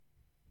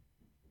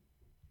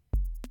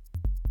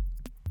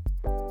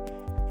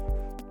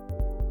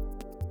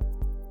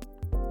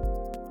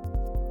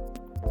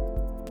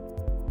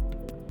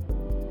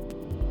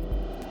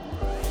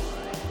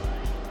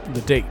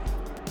The date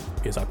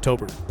is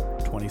October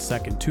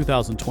 22nd,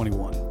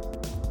 2021.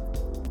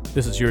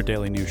 This is your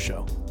daily news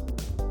show.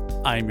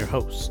 I am your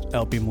host,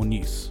 LB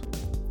Muniz.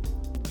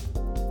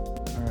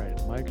 All right,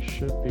 mic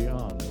should be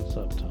on. What's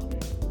up, Tommy?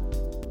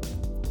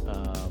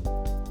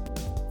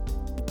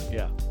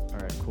 Yeah, all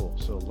right, cool.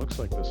 So it looks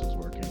like this is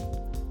working.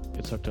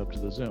 It's hooked up to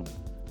the Zoom.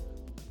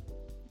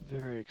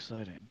 Very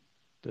exciting.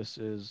 This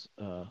is,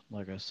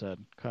 like I said,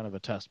 kind of a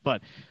test,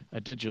 but I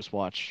did just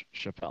watch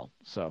Chappelle,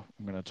 so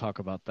I'm going to talk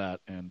about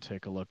that and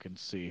take a look and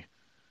see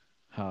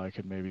how I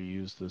could maybe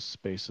use this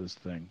Spaces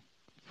thing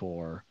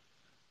for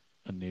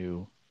a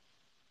new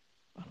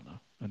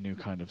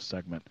kind of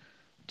segment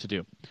to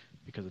do,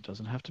 because it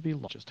doesn't have to be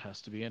long, it just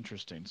has to be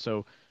interesting.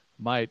 So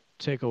my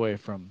takeaway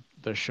from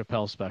the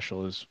Chappelle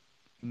special is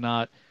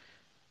not,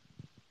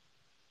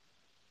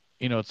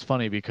 it's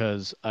funny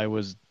because I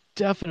was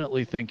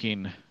definitely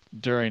thinking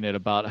during it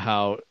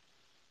about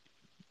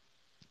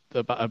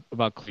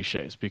about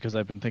cliches, because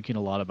I've been thinking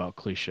a lot about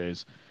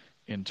cliches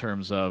in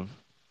terms of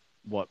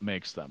what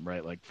makes them,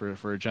 right? Like for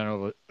a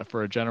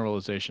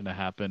generalization to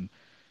happen,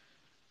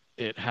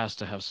 it has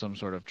to have some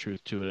sort of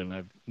truth to it. And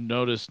I've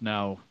noticed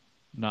now,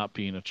 not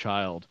being a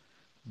child,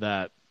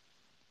 that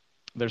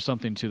there's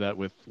something to that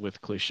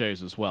with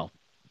cliches as well.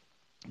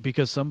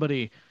 Because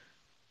somebody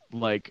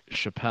like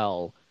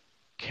Chappelle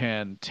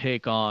can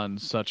take on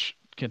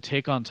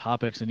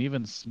topics and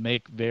even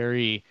make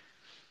very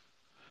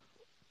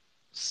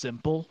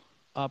simple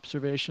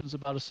observations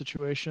about a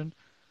situation,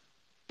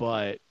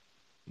 but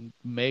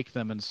make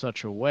them in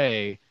such a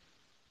way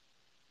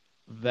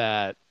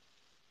that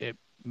it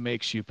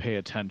makes you pay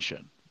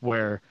attention.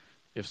 Where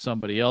if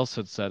somebody else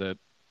had said it,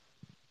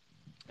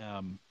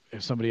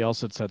 if somebody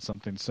else had said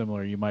something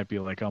similar, you might be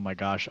like, "Oh my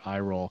gosh, eye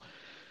roll.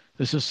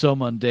 This is so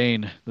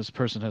mundane. This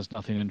person has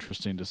nothing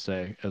interesting to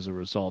say as a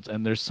result."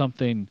 And there's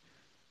something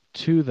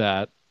to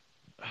that.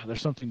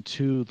 There's something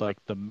to like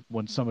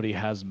when somebody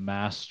has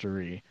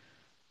mastery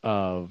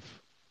of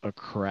a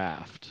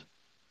craft,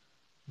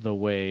 the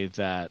way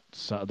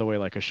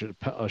like a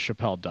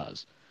Chappelle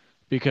does.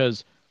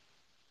 Because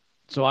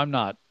so I'm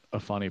not a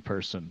funny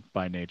person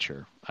by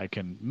nature. I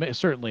can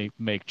certainly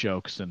make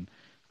jokes, and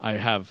I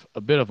have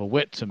a bit of a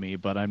wit to me,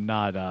 but I'm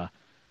not.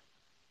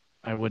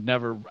 I would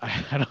never.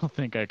 I don't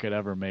think I could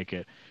ever make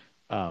it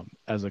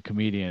as a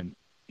comedian,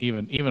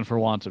 even for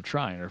want of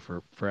trying, or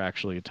for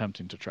actually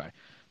attempting to try.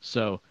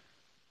 So,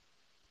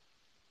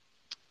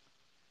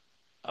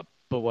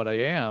 but what I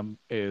am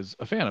is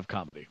a fan of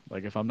comedy.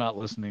 Like if I'm not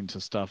listening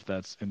to stuff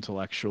that's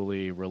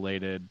intellectually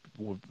related,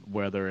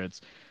 whether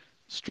it's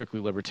strictly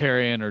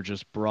libertarian or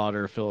just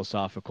broader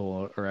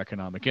philosophical or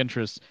economic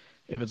interests,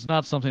 if it's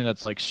not something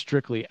that's like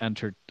strictly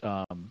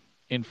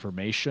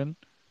information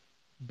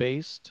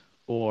based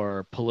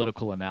or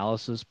political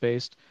analysis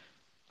based,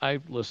 I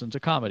listen to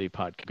comedy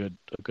podcast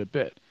a good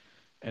bit,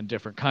 and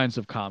different kinds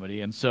of comedy.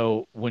 And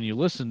so when you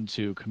listen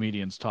to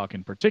comedians talk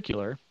in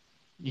particular,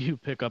 you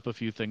pick up a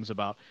few things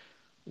about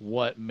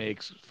what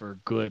makes for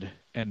good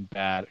and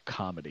bad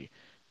comedy.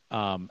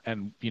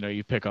 And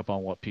you pick up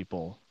on what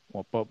people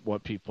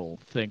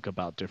think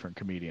about different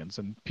comedians,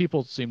 and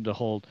people seem to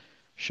hold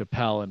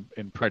Chappelle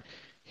in pride.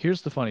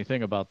 Here's the funny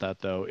thing about that,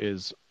 though,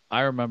 is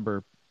I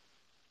remember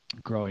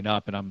growing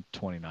up, and I'm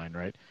 29,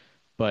 right?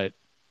 But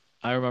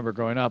I remember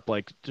growing up,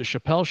 like the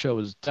Chappelle show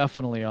was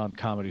definitely on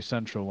Comedy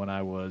Central when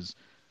I was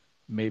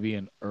maybe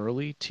an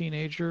early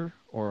teenager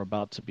or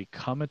about to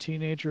become a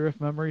teenager, if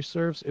memory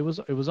serves. It was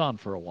on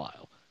for a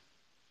while.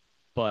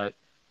 But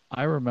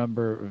I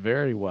remember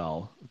very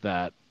well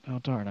that, oh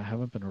darn, I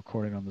haven't been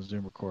recording on the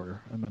Zoom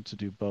recorder. I meant to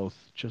do both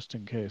just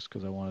in case,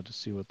 because I wanted to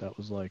see what that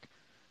was like.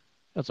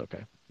 That's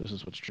okay. This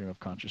is what Stream of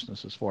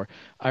Consciousness is for.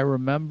 I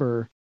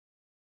remember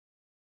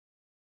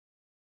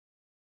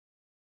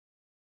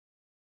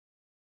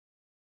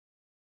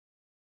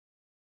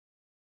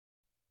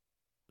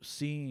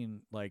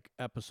seeing like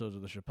episodes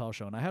of the Chappelle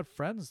show, and I had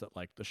friends that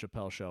liked the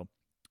Chappelle show,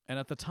 and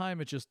at the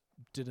time it just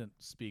didn't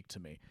speak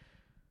to me.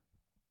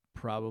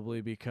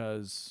 Probably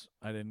because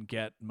I didn't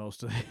get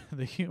most of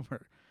the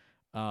humor.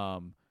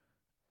 And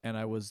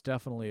I was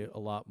definitely a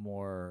lot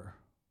more,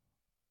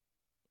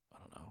 I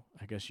don't know,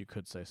 I guess you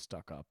could say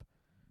stuck up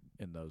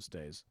in those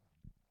days.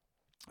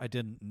 I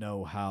didn't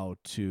know how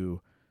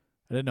to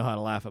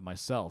laugh at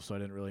myself, so I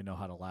didn't really know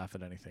how to laugh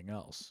at anything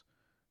else,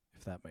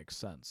 if that makes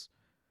sense.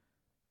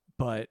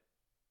 But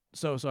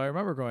so I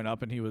remember growing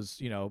up, and he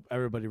was,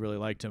 everybody really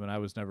liked him, and I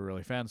was never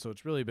really a fan. So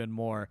it's really been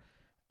more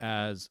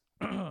as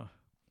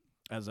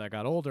as I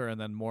got older, and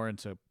then more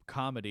into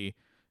comedy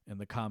and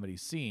the comedy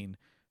scene,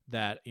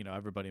 that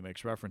everybody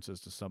makes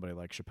references to somebody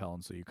like Chappelle,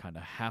 and so you kind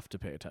of have to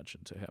pay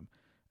attention to him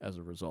as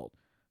a result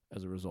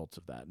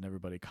of that, and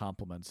everybody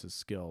compliments his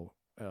skill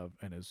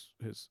and his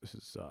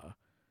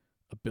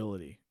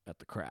ability at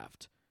the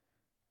craft.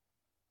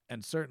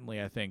 And certainly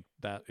I think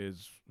that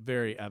is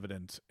very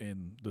evident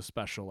in the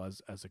special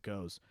as it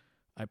goes.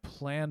 I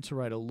plan to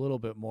write a little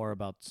bit more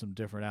about some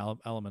different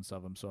elements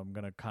of them, so I'm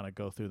going to kind of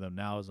go through them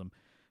now as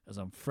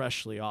I'm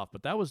freshly off.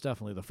 But that was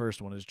definitely the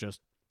first one. Is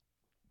just,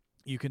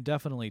 you can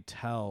definitely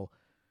tell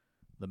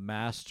the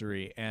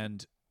mastery,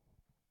 and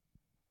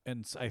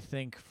I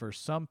think for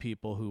some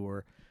people who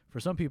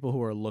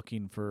are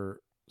looking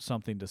for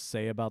something to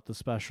say about the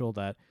special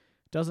that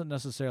doesn't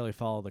necessarily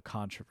follow the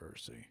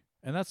controversy.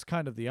 And that's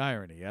kind of the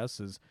irony, yes,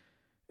 is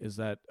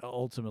that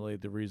ultimately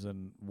the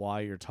reason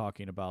why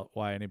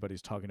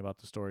anybody's talking about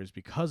the story is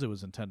because it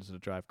was intended to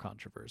drive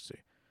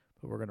controversy.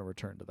 But we're going to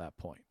return to that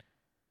point.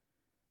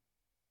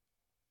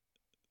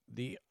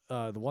 The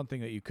one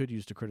thing that you could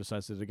use to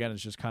criticize it again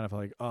is just kind of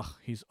like,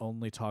 he's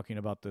only talking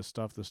about this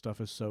stuff. This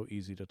stuff is so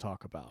easy to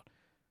talk about.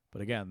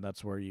 But again,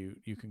 that's where you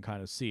can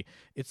kind of see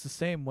it's the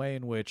same way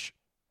in which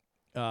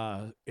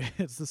a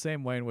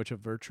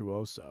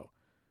virtuoso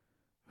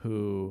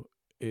who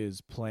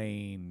is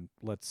playing,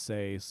 let's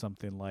say,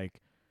 something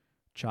like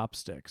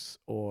Chopsticks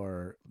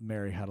or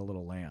Mary Had a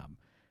Little Lamb.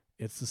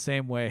 It's the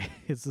same way.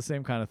 It's the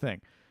same kind of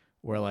thing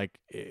where like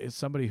it's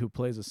somebody who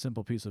plays a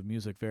simple piece of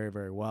music very,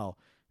 very well.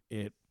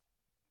 It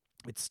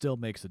still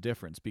makes a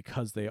difference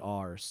because they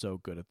are so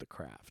good at the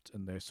craft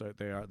and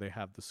they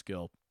have the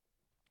skill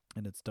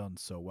and it's done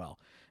so well.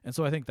 And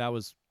so I think that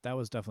was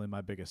definitely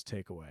my biggest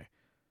takeaway.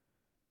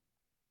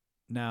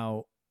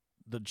 Now,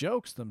 the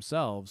jokes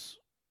themselves,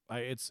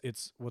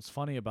 it's what's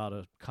funny about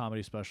a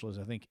comedy special is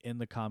I think in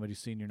the comedy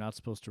scene you're not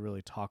supposed to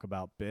really talk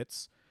about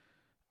bits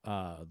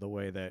the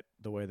way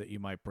that you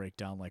might break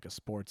down like a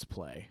sports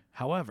play.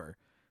 However,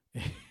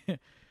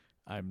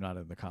 I'm not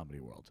in the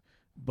comedy world,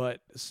 but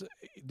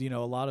a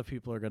lot of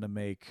people are going to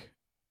make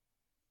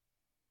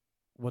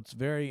what's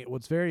very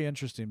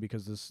interesting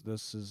because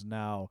this is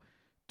now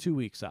 2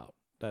 weeks out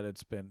that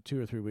it's been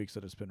 2 or 3 weeks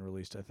that it's been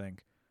released, I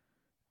think,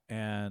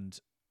 and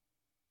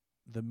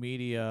the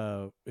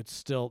media, it's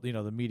still,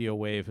 the media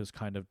wave has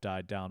kind of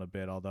died down a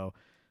bit, although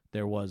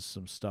there was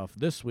some stuff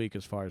this week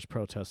as far as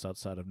protests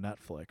outside of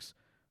Netflix,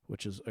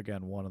 which is,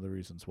 again, one of the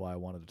reasons why I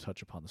wanted to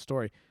touch upon the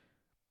story.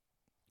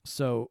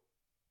 So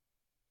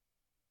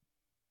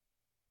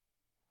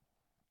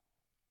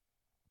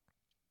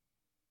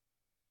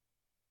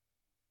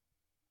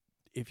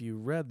if you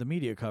read the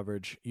media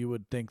coverage, you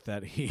would think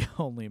that he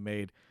only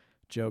made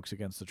jokes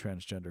against the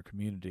transgender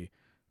community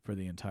for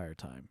the entire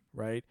time,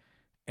 right?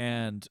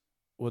 And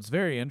what's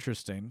very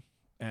interesting,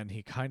 and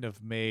he kind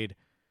of made,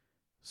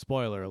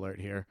 spoiler alert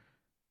here,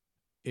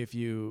 if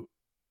you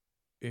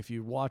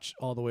watch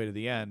all the way to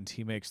the end,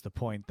 he makes the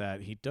point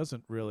that he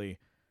doesn't really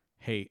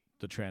hate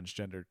the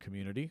transgender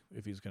community,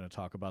 if he's going to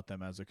talk about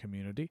them as a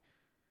community.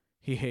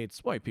 He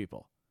hates white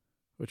people,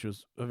 which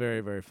was a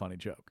very, very funny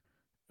joke.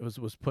 It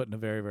was put in a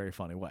very, very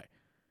funny way.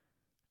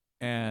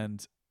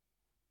 And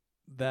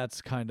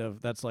that's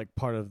like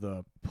part of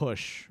the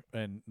push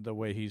and the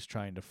way he's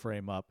trying to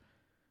frame up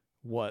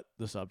what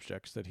the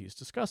subjects that he's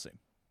discussing.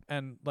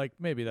 And like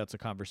maybe that's a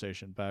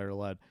conversation better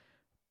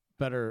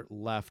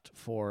left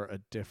for a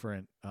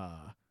different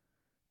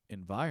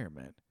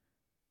environment.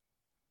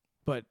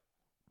 But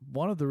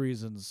one of the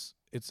reasons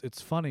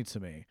it's funny to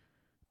me,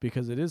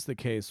 because it is the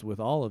case with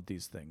all of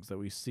these things that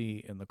we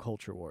see in the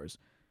culture wars.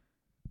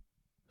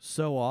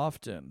 So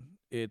often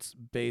it's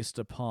based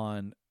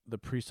upon the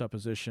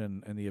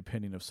presupposition and the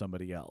opinion of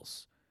somebody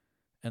else.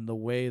 And the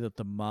way that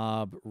the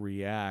mob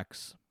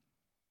reacts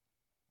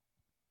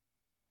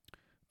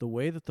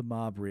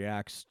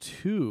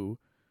to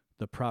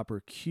the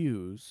proper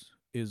cues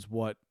is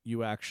what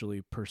you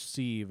actually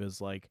perceive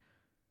as like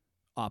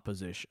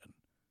opposition.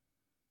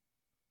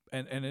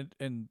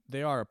 And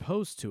they are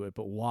opposed to it,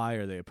 but why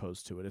are they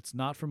opposed to it? It's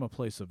not from a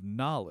place of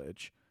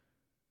knowledge.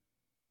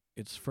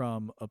 It's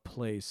from a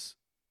place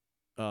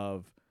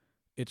of,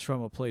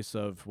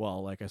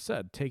 well, like I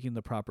said, taking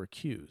the proper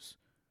cues.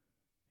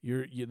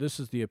 This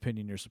is the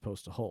opinion you're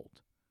supposed to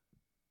hold.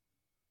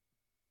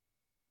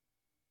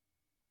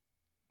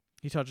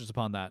 He touches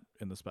upon that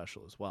in the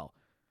special as well.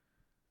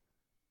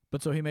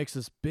 But so he makes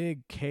this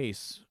big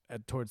case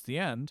towards the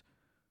end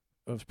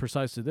of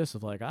precisely this,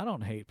 of like, I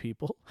don't hate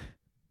people.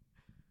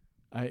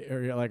 I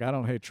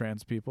don't hate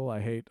trans people.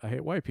 I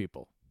hate white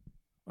people.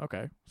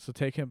 Okay, so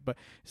take him. But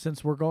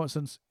since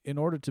in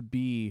order to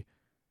be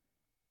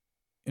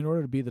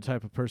the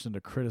type of person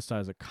to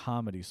criticize a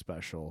comedy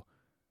special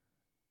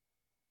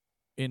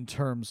in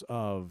terms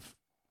of,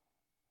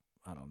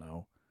 I don't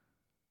know,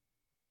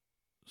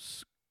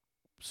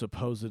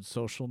 supposed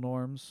social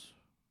norms,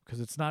 because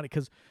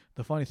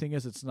the funny thing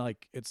is it's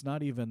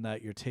not even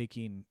that you're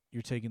critiquing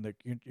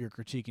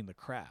the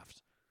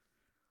craft.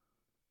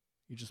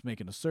 You just make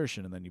an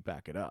assertion and then you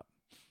back it up,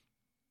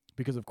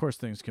 because of course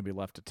things can be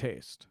left to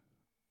taste.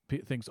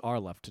 Things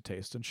are left to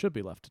taste and should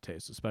be left to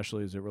taste,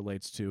 especially as it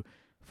relates to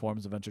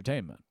forms of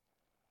entertainment.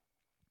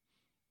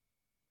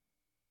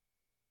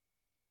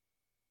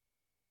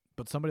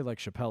 But somebody like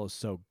Chappelle is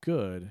so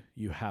good,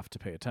 you have to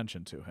pay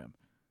attention to him.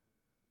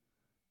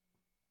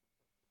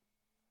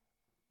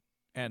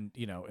 And,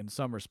 in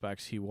some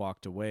respects, he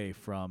walked away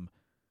from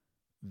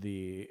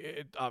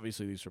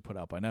obviously these were put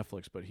out by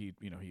Netflix, but he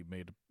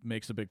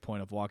makes a big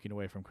point of walking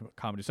away from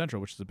Comedy Central,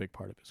 which is a big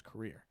part of his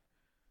career.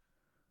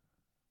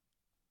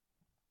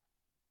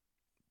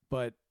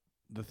 But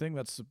the thing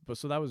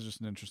so that was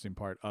just an interesting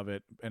part of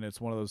it. And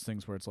it's one of those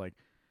things where it's like,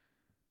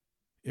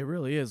 It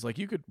really is. Like,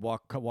 you could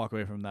walk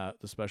away from the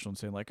special and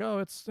saying like, oh,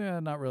 it's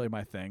not really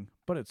my thing,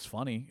 but it's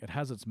funny. It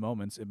has its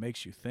moments. It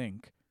makes you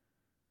think.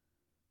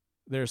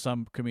 There are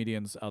some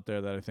comedians out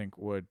there that I think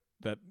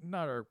that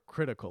not are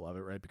critical of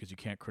it, right? Because you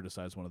can't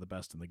criticize one of the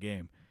best in the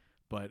game,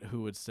 but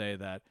who would say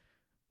that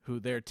who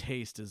their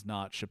taste is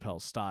not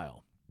Chappelle's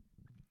style.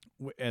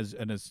 As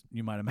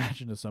you might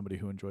imagine, as somebody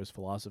who enjoys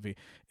philosophy,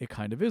 it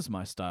kind of is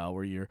my style,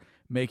 where you're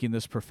making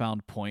this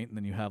profound point and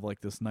then you have like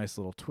this nice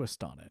little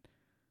twist on it.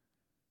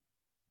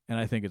 And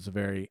I think it's a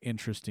very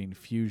interesting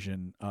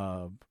fusion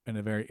of, and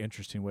a very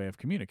interesting way of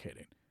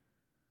communicating,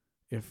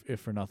 if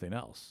for nothing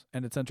else.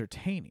 And it's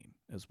entertaining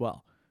as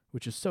well,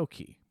 which is so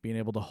key. Being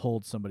able to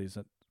hold somebody's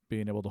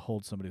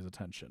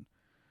attention,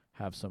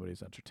 have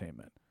somebody's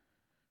entertainment,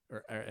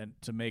 and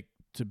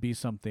to be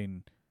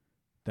something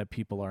that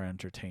people are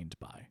entertained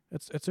by.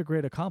 It's a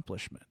great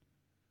accomplishment.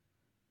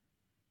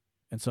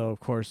 And so, of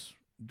course,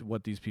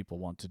 what these people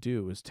want to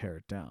do is tear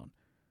it down.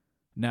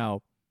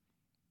 Now,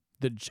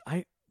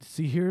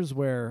 here's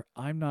where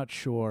I'm not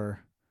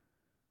sure.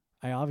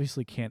 I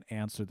obviously can't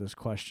answer this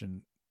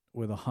question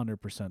with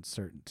 100%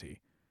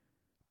 certainty,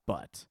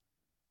 but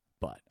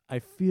I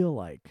feel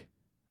like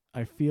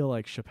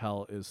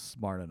Chappelle is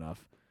smart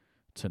enough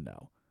to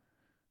know,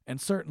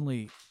 and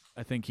certainly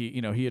I think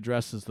he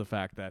addresses the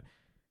fact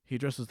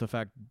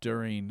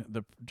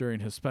during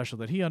his special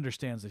that he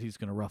understands that he's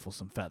going to ruffle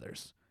some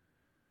feathers,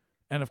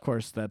 and of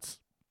course that's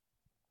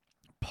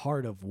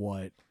part of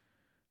what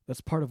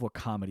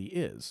comedy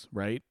is,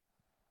 right?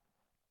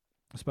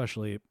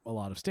 Especially a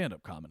lot of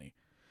stand-up comedy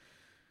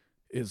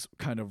is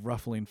kind of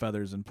ruffling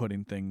feathers and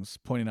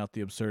pointing out the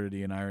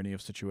absurdity and irony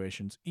of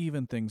situations,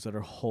 even things that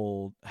are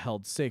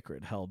held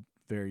sacred, held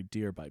very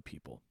dear by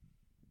people.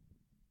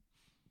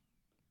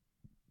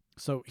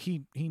 So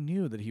he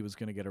knew that he was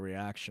going to get a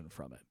reaction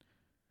from it.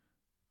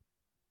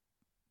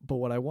 But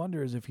what I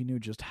wonder is if he knew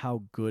just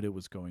how good it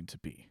was going to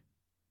be,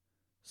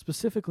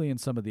 specifically in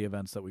some of the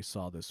events that we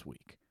saw this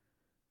week.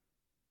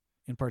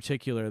 In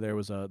particular, there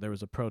was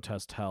a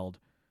protest held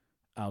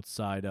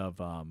outside of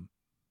the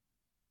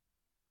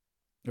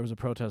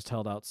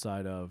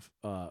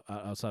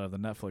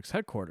Netflix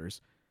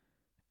headquarters,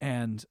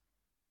 and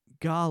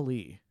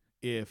golly,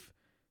 if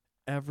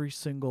every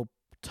single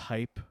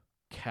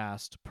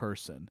typecast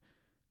person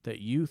that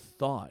you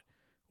thought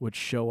would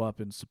show up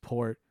in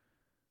support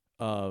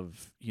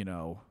of,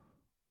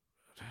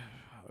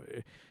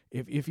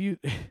 if you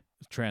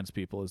trans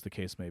people, as the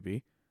case may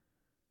be,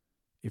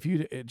 if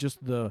you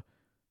just the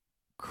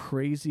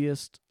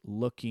craziest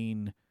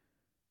looking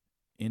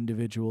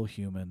individual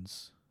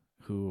humans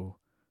who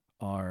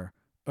are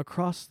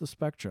across the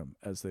spectrum,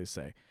 as they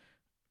say,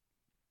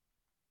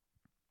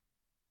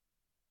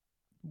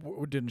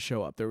 didn't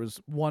show up. There was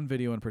one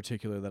video in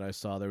particular that I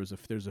saw. There's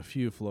a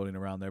few floating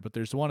around there, but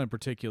there's one in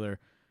particular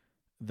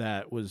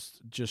that was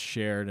just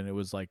shared, and it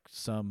was like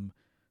some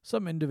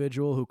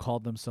individual who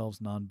called themselves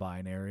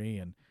non-binary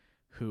and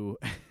who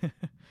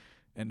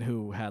and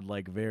who had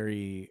like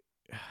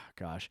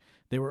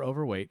they were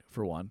overweight,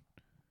 for one,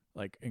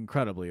 like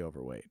incredibly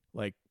overweight.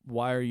 Like,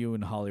 why are you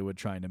in Hollywood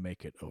trying to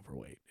make it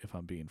overweight, if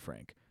I'm being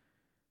frank?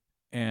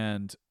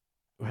 And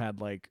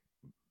had like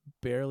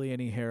barely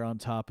any hair on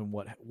top, and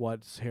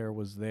what's hair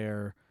was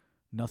there,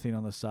 nothing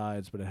on the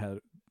sides, but it had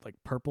like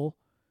purple.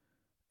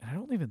 And I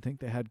don't even think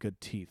they had good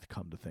teeth,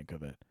 come to think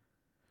of it.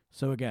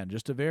 So again,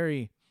 just a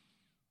very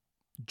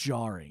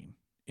jarring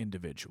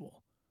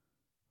individual.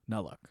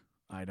 Now look,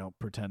 I don't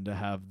pretend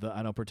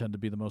to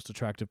be the most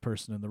attractive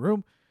person in the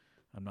room.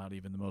 I'm not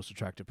even the most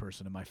attractive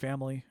person in my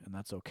family, and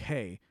that's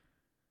okay.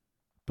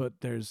 But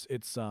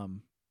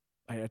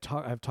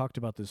I've talked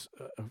about this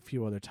a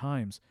few other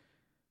times.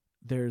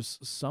 There's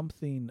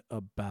something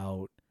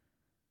about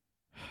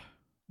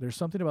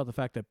the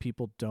fact that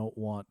people don't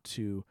want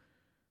to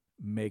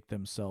make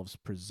themselves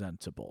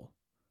presentable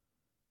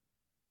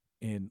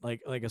in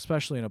like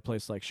especially in a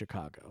place like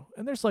Chicago.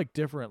 And there's like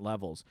different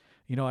levels.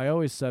 I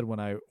always said when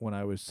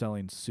I was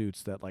selling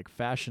suits that like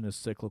fashion is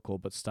cyclical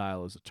but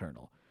style is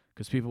eternal,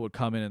 because people would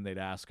come in and they'd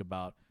ask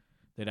about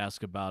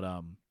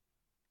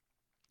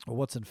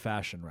what's in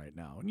fashion right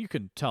now. And you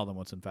can tell them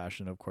what's in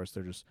fashion. Of course,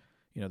 they're just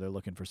they're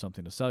looking for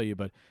something to sell you.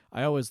 But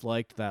I always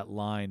liked that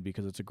line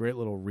because it's a great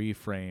little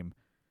reframe,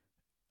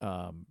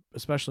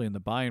 especially in the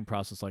buying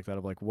process like that,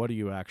 of like, what are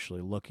you actually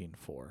looking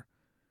for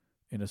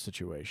in a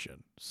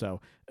situation?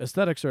 So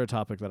aesthetics are a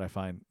topic that I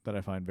find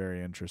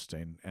very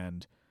interesting,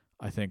 and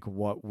I think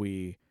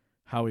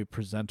how we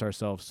present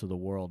ourselves to the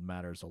world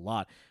matters a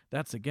lot.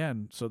 That's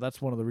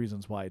one of the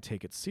reasons why I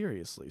take it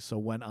seriously. So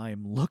when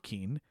I'm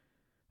looking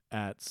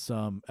at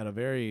a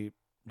very,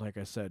 like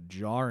I said,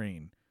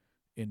 jarring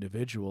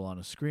individual on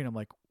a screen, I'm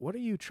like, what are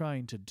you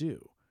trying to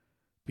do?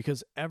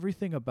 Because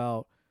everything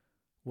about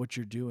what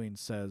you're doing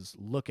says,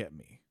 look at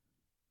me.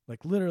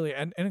 Like literally,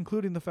 and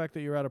including the fact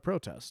that you're at a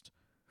protest.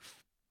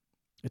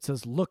 It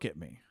says, look at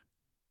me.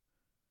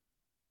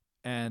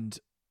 And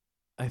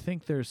I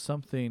think there's a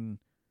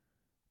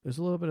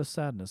little bit of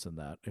sadness in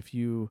that. If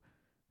you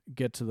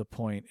get to the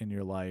point in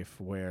your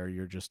life where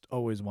you're just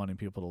always wanting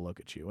people to look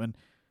at you. And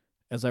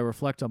as I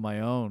reflect on my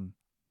own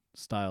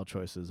style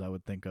choices, I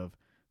would think of.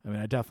 I mean,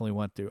 I definitely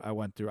went through.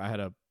 I had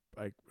a.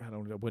 I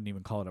wouldn't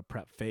even call it a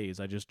prep phase.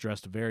 I just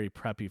dressed very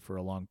preppy for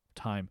a long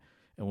time,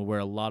 and would wear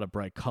a lot of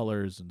bright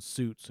colors and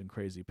suits and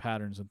crazy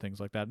patterns and things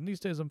like that. And these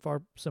days, I'm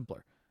far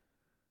simpler,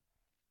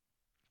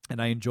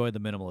 and I enjoy the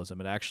minimalism.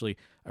 It actually,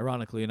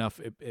 ironically enough,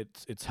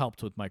 it's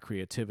helped with my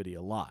creativity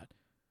a lot.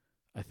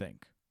 I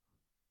think.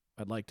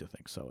 I'd like to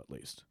think so, at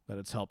least, that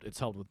it's helped. It's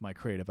helped with my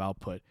creative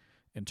output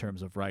in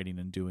terms of writing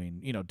and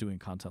doing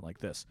content like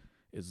this.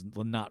 Is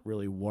not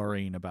really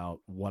worrying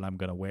about what I'm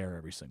going to wear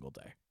every single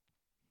day.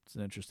 It's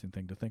an interesting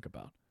thing to think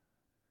about.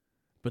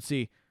 But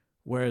see,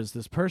 whereas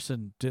this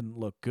person didn't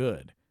look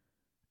good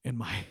in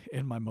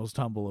my most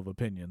humble of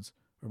opinions,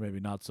 or maybe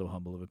not so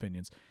humble of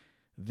opinions,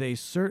 they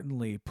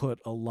certainly put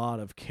a lot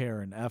of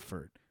care and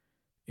effort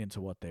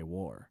into what they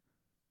wore.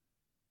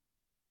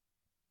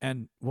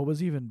 And what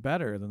was even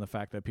better than the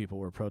fact that people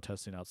were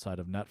protesting outside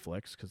of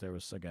Netflix, because there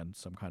was, again,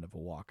 some kind of a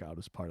walkout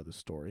as part of the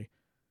story,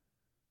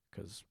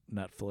 because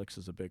Netflix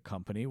is a big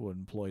company, would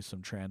employ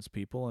some trans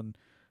people, and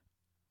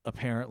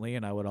apparently,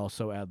 and I would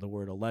also add the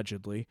word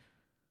allegedly,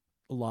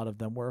 a lot of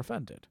them were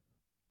offended.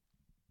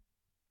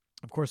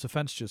 Of course,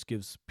 offense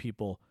gives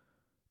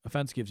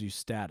you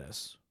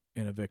status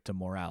in a victim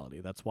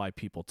morality. That's why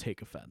people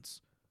take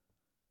offense.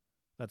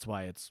 That's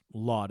why it's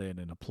lauded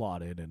and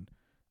applauded and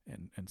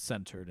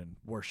centered and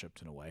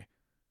worshipped in a way.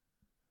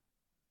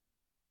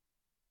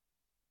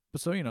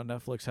 But so,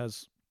 Netflix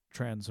has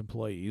trans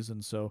employees,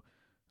 and so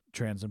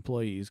trans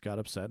employees got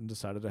upset and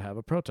decided to have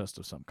a protest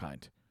of some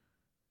kind.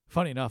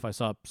 Funny enough, I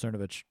saw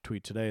Cernovich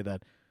tweet today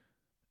that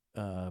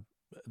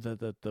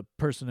the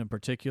person in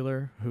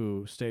particular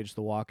who staged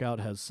the walkout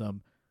has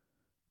some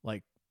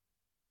like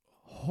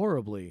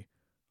horribly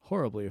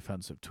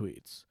offensive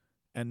tweets.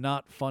 And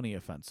not funny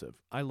offensive.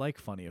 I like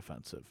funny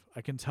offensive.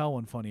 I can tell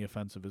when funny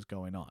offensive is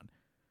going on.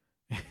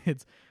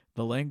 It's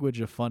the language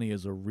of funny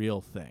is a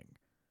real thing.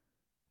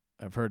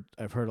 I've heard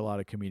a lot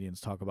of comedians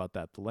talk about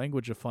that. The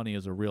language of funny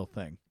is a real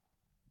thing.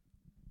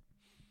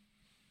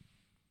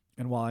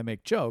 And while I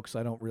make jokes,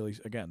 I don't really,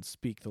 again,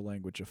 speak the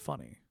language of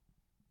funny.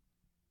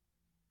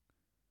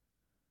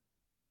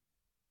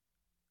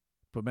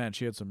 But man,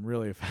 she had some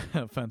really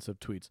offensive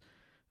tweets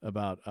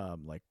about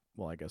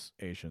I guess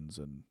Asians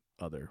and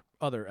other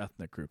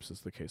ethnic groups,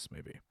 as the case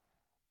may be.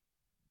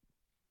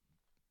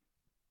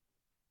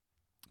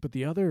 But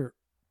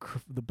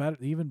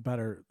even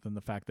better than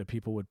the fact that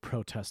people would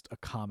protest a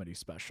comedy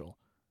special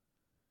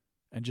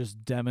and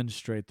just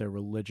demonstrate their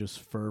religious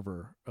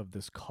fervor of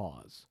this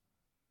cause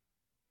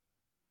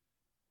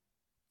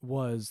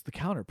was the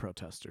counter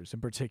protesters. In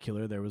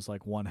particular, there was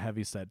like one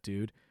heavyset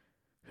dude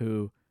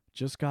who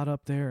just got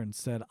up there and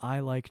said, "I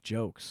like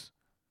jokes."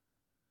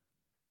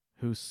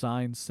 Whose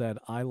sign said,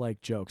 "I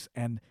like jokes."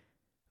 And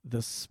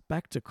the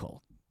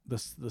spectacle, the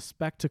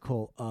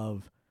spectacle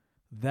of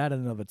that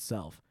in and of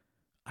itself,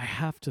 I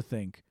have to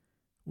think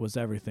was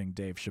everything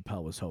Dave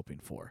Chappelle was hoping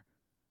for.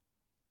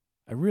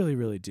 I really,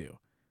 really do.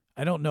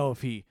 I don't know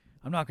if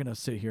I'm not going to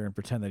sit here and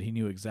pretend that he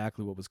knew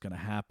exactly what was going to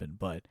happen,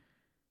 but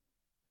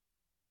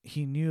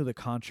he knew the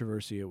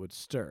controversy it would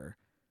stir.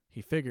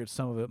 He figured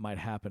some of it might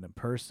happen in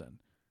person.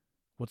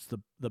 What's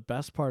the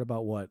best part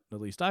about what,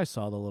 at least I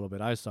saw, the little bit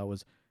I saw,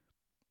 was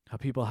how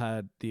people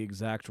had the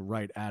exact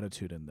right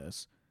attitude in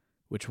this,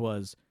 which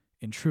was,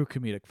 in true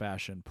comedic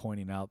fashion,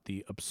 pointing out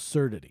the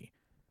absurdity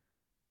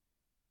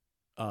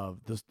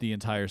of the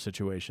entire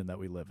situation that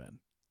we live in.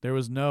 There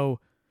was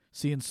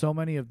seeing so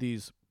many of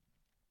these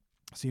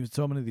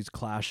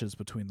clashes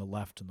between the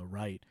left and the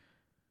right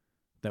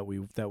that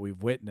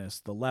we've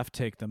witnessed. The left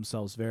take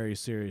themselves very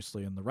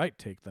seriously, and the right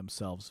take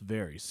themselves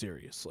very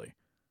seriously.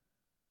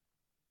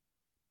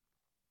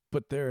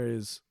 But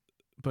there's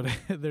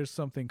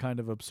something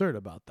kind of absurd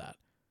about that.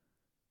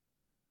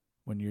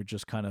 When you're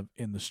just kind of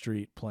in the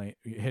street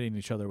hitting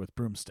each other with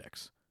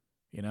broomsticks,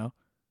 And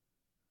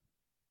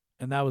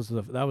that was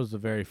the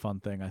very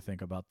fun thing, I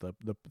think, about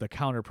the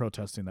counter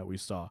protesting that we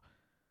saw,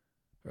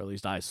 or at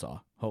least I saw.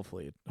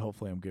 Hopefully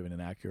I'm giving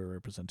an accurate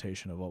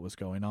representation of what was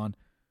going on.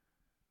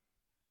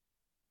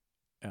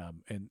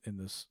 In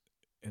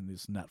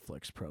these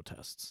Netflix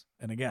protests.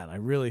 And again,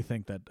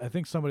 I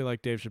think somebody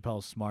like Dave Chappelle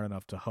is smart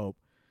enough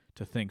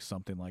to think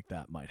something like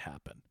that might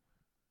happen.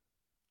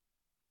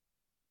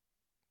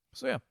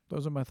 So yeah,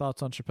 those are my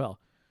thoughts on Chappelle.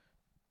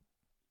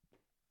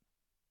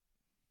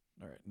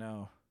 All right,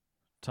 now,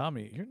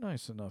 Tommy, you're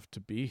nice enough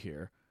to be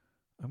here.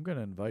 I'm going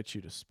to invite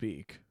you to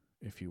speak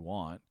if you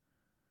want,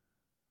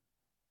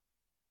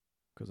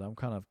 because I'm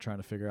kind of trying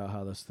to figure out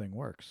how this thing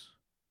works.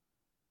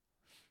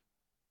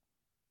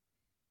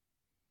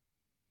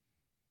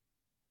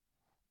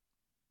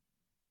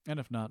 And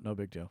if not, no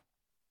big deal.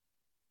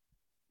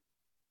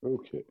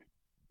 Okay.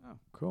 Oh,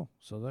 cool.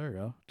 So there you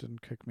go.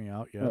 Didn't kick me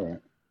out yet. All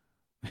right.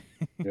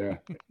 Yeah.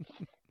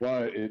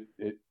 Well,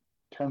 it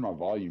turned my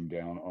volume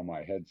down on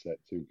my headset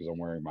too, because I'm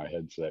wearing my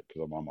headset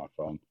because I'm on my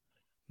phone.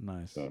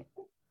 Nice. So,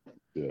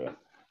 yeah.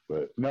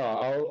 But no,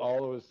 all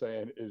I was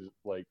saying is,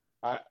 like,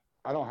 I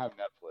don't have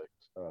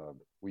Netflix.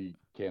 We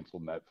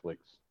canceled Netflix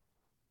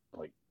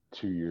like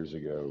 2 years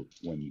ago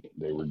when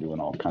they were doing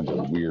all kinds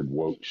of weird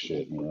woke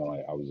shit, and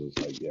I was just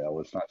like, yeah,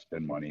 let's not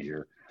spend money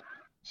here.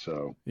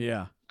 So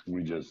yeah,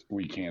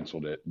 we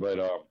canceled it. But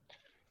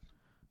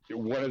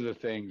one of the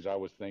things I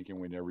was thinking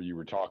whenever you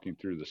were talking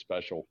through the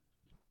special,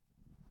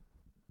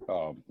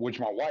 which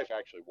my wife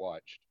actually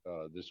watched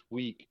this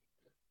week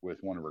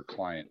with one of her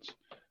clients,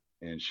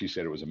 and she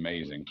said it was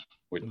amazing.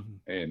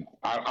 And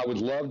I would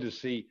love to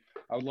see.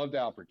 I would love the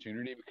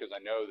opportunity because I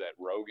know that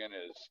Rogan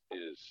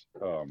is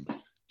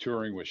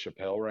touring with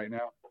Chappelle right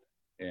now,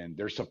 and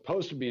they're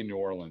supposed to be in New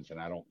Orleans,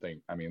 and I don't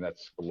think. I mean,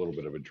 that's a little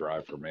bit of a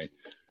drive for me.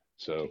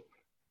 So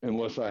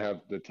unless I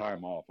have the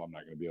time off, I'm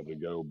not going to be able to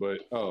go. But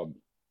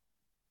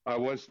I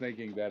was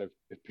thinking that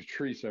if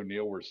Patrice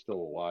O'Neal were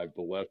still alive,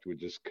 the left would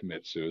just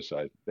commit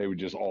suicide. They would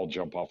just all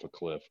jump off a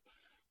cliff.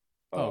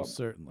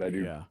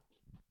 Certainly,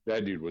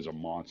 that dude was a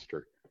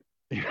monster.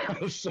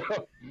 So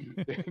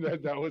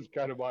that was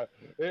kind of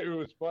it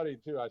was funny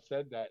too. I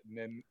said that, and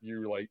then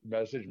you like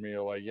messaged me,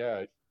 you're like,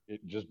 yeah,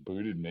 it just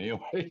booted me.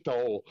 Like the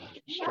whole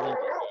stream went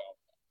down.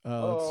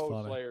 Oh, that's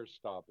funny. Slayer,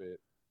 stop it.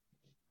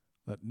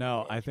 But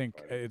no, I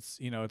think it's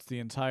it's the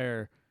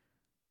entire.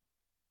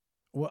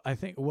 Well, I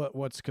think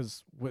what's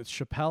because with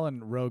Chappelle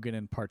and Rogan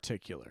in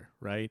particular,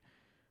 right?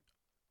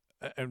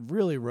 And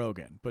really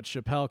Rogan, but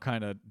Chappelle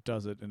kind of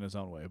does it in his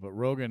own way. But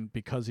Rogan,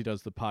 because he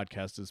does the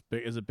podcast,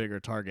 is a bigger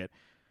target.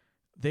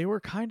 They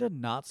were kind of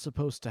not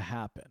supposed to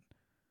happen.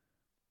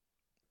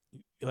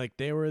 Like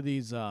they were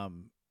these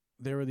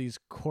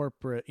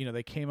corporate,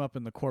 they came up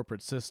in the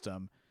corporate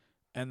system,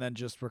 and then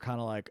just were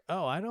kind of like,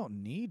 oh, I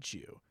don't need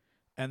you,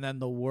 and then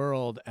the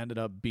world ended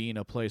up being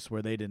a place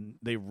where they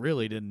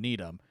really didn't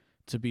need them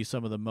to be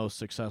some of the most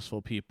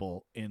successful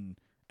people in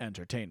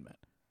entertainment.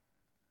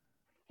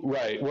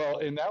 Right. Well,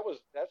 and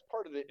that's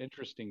part of the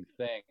interesting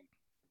thing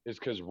is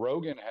because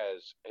Rogan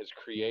has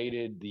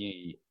created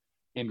the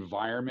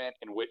environment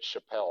in which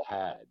Chappelle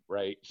had,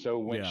 right? So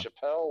when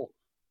Chappelle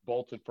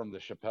bolted from the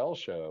Chappelle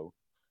show,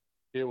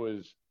 it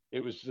was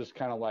just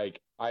kind of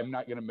like, I'm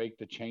not going to make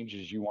the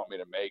changes you want me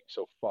to make,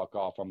 so fuck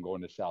off. I'm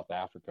going to South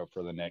Africa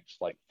for the next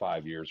like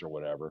 5 years or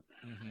whatever.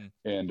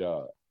 And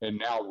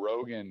now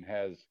Rogan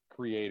has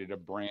created a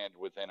brand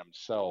within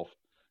himself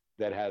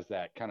that has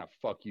that kind of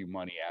fuck you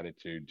money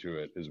attitude to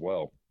it as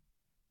well.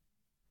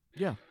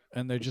 Yeah,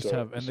 and they just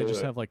have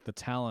like the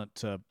talent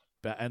to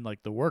and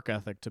like the work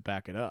ethic to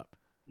back it up.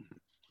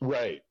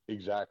 Right,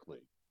 exactly.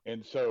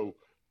 And so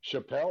I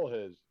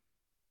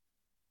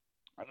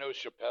know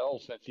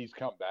Chappelle, since he's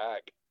come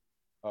back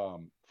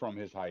from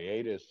his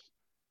hiatus,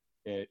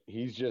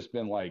 he's just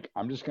been like,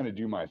 I'm just going to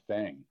do my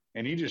thing.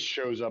 And he just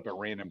shows up at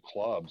random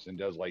clubs and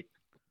does like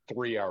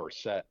 3-hour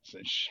sets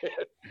and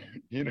shit,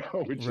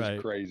 which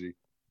is crazy.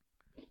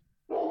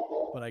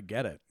 But I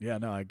get it. Yeah,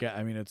 no,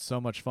 I mean, it's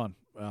so much fun.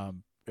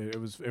 It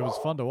was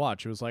fun to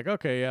watch. It was like,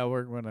 okay, yeah,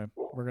 we're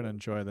gonna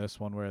enjoy this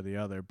one way or the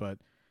other. But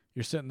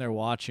you're sitting there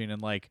watching,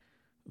 and like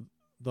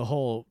the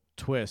whole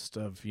twist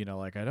of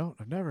like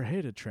I've never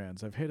hated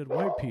trans. I've hated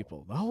white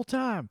people the whole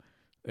time.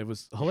 It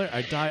was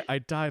hilarious. I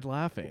died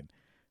laughing.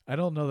 I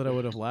don't know that I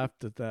would have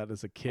laughed at that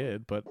as a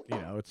kid, but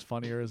it's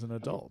funnier as an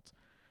adult.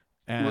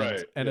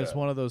 And it's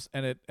one of those,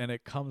 and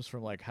it comes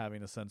from like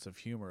having a sense of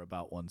humor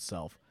about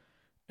oneself,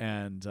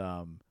 and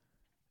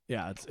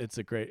it's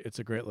a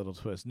great little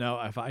twist. No,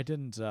 if I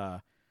didn't,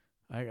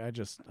 I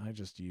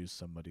just use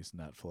somebody's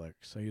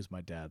Netflix. I use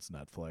my dad's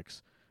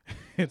Netflix.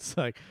 It's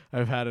like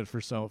I've had it for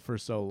the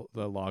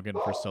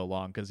login for so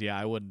long because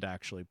I wouldn't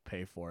actually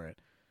pay for it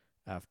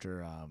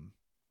after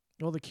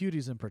the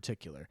Cuties in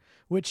particular,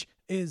 which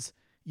is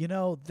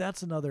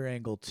that's another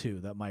angle too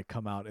that might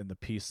come out in the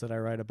piece that I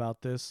write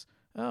about this.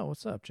 Oh,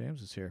 what's up?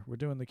 James is here. We're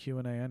doing the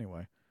Q&A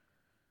anyway.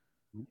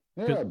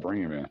 Yeah,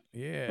 bring him in.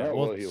 Yeah.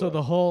 Well, so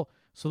the whole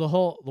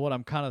what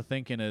I'm kind of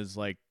thinking is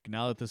like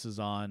now that this is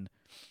on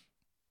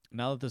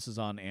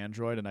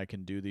Android and I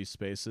can do these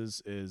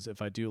spaces, is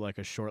if I do like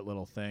a short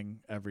little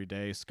thing every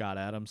day, Scott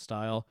Adams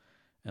style,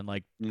 and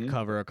like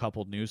cover a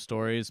couple news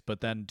stories,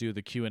 but then do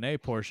the Q&A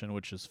portion,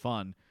 which is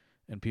fun,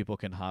 and people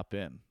can hop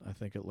in. I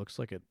think it looks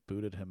like it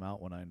booted him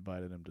out when I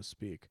invited him to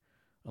speak,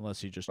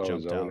 unless he just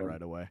jumped out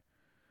right away.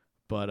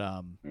 But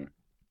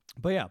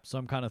yeah, so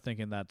I'm kind of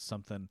thinking that's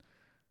something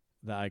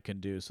that I can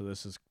do. So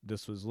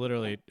this was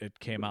literally, it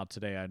came out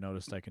today. I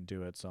noticed I can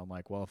do it. So I'm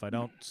like, well, if I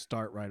don't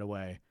start right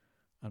away,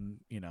 I'm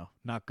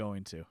not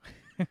going to.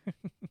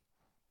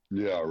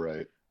 Yeah,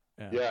 right.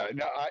 Yeah.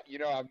 No,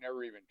 I've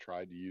never even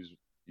tried to use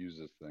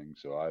this thing,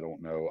 so I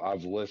don't know.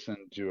 I've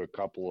listened to a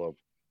couple of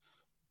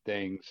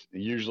things.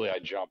 Usually I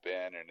jump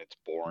in and it's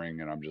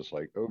boring and I'm just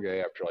like,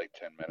 okay, after like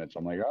 10 minutes,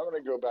 I'm like, I'm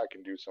going to go back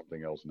and do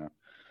something else now.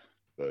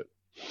 But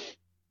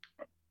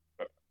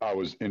I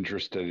was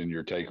interested in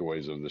your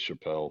takeaways of the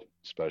Chappelle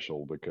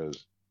special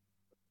because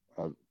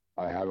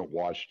I haven't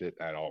watched it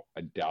at all.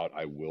 I doubt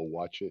I will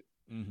watch it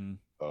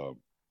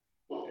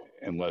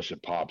unless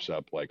it pops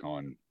up like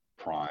on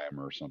Prime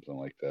or something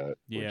like that,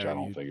 which I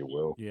don't think it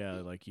will.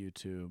 Yeah, like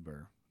YouTube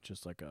or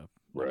just like a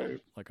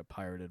like a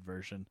pirated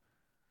version.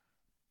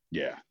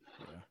 Yeah.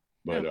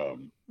 But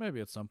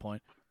maybe at some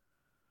point.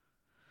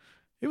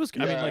 It was, I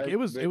mean, Yeah, like it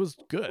was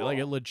good. well, Like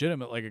it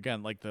legitimate, like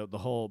again, like the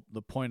whole,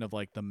 the point of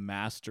like the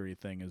mastery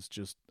thing is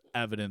just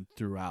evident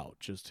throughout,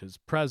 just his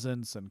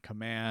presence and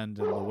command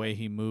and the way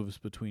he moves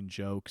between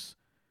jokes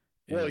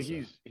well, is,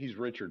 he's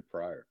Richard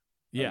Pryor. I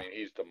yeah. mean,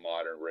 he's the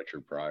modern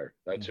Richard Pryor.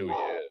 That's who he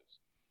Mhm. is.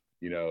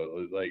 You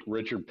know, like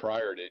Richard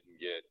Pryor didn't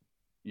get,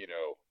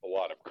 a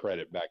lot of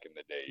credit back in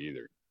the day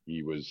either.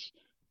 He was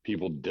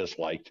People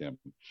disliked him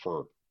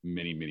for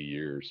many, many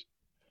years.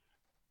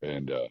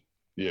 And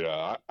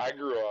I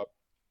grew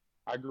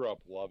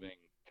up loving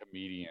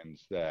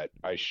comedians that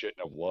I shouldn't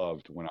have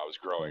loved when I was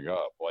growing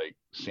up, like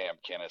Sam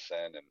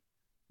Kinison and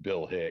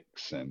Bill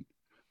Hicks and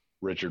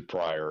Richard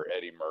Pryor,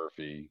 Eddie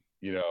Murphy,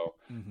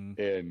 Mhm.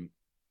 and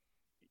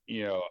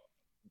you know,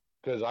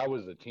 because I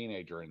was a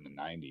teenager in the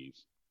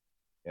 '90s,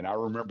 and I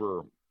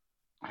remember,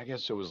 I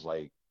guess it was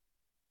like,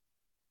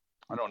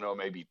 I don't know,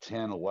 maybe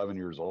 10, 11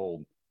 years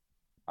old.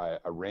 I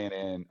ran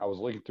in, I was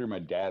looking through my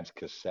dad's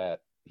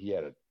cassette. He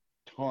had a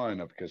ton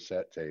of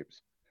cassette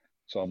tapes.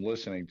 So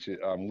looking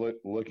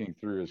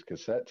through his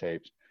cassette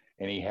tapes,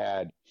 and he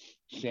had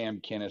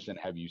Sam Kinison,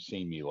 Have You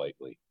Seen Me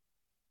Lately?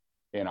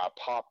 And I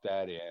popped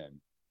that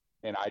in,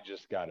 and I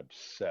just got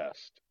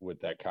obsessed with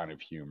that kind of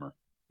humor.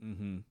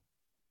 Mhm.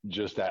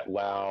 Just that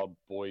loud,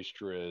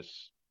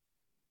 boisterous,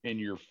 in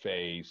your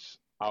face,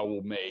 I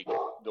will make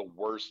the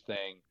worst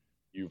thing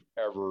you've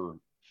ever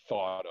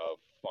thought of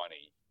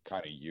funny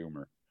kind of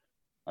humor.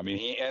 I mean,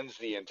 he ends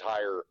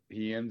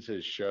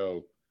his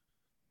show,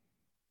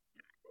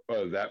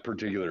 that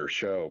particular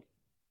show,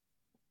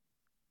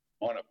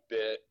 on a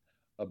bit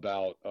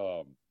about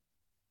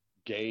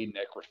gay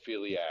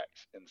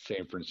necrophiliacs in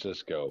San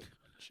Francisco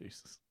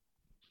Jesus.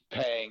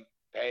 paying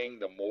paying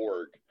the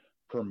morgue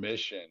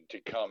permission to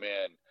come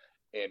in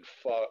and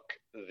fuck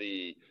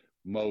the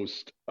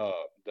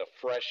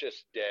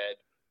freshest dead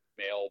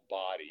male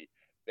body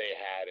they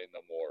had in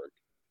the morgue.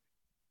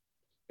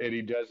 And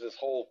he does this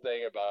whole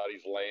thing about,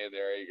 he's laying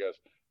there. He goes,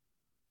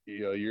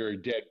 you're a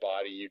dead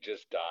body. You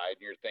just died.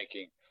 And you're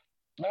thinking,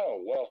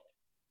 oh, well,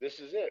 this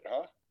is it,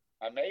 huh?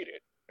 I made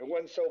it. It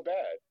wasn't so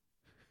bad.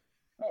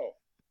 Oh,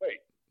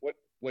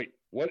 wait,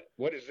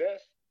 what is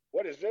this?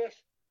 What is this?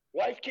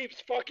 Life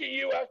keeps fucking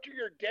you after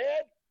you're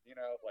dead?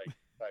 Like,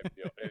 type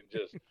deal. And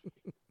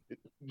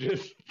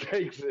just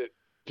takes it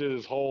to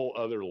this whole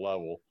other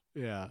level.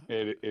 Yeah.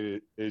 And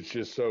it's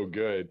just so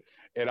good.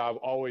 And I've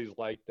always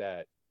liked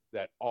that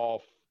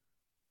off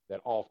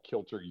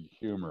kilter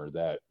humor,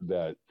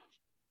 that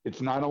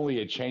it's not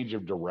only a change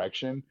of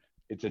direction,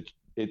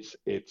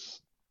 it's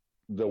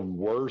the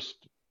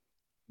worst,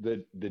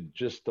 the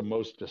just the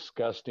most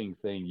disgusting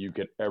thing you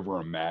could ever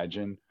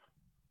imagine,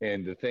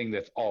 and the thing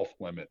that's off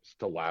limits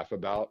to laugh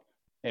about,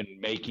 and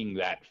making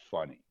that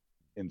funny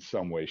in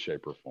some way,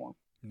 shape, or form.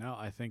 No,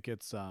 I think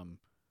it's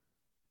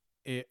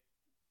it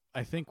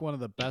I think one of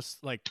the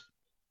best, like,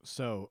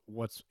 so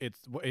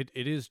it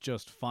is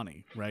just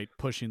funny, right?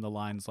 Pushing the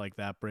lines like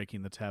that,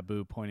 breaking the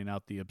taboo, pointing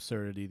out the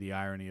absurdity, the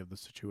irony of the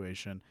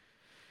situation,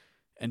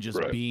 and just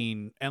Right.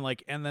 being,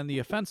 and then the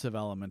offensive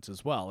element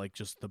as well, like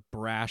just the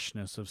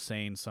brashness of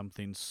saying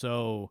something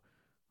so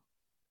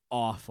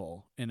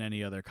awful in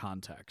any other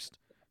context.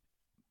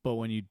 But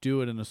when you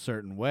do it in a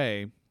certain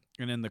way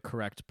and in the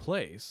correct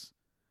place,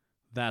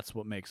 that's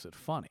what makes it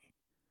funny.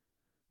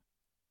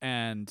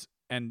 And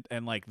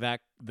like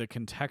that, the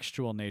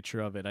contextual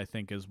nature of it, I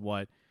think, is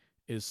what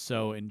is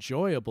so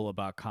enjoyable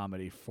about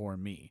comedy for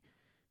me.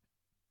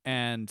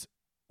 And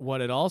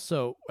what it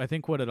also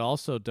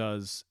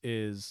does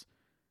is,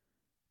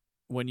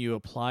 when you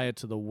apply it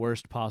to the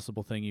worst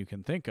possible thing you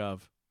can think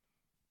of,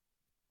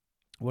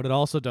 what it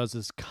also does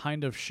is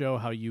kind of show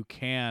how you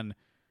can,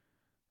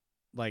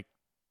 like,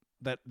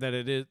 that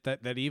it is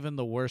that even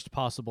the worst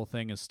possible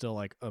thing is still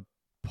like a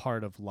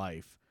part of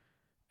life,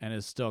 and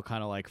is still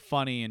kind of like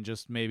funny, and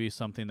just maybe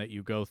something that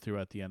you go through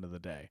at the end of the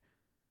day.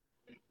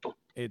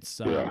 It's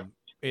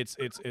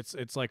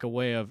it's like a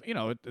way of,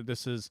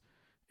 this is,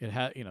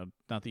 not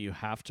that you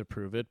have to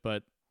prove it,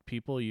 but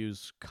people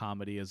use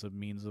comedy as a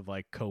means of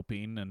like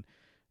coping and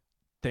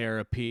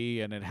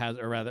therapy, and it has,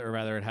 or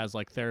rather it has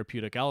like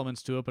therapeutic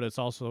elements to it, but it's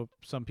also,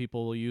 some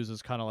people will use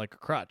as kind of like a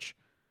crutch,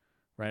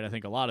 right? I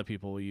think a lot of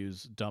people will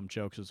use dumb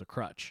jokes as a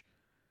crutch,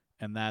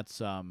 and that's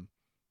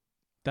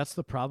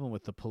the problem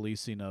with the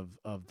policing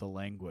of the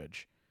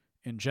language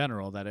in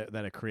general that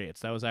it creates.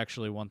 That was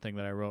actually one thing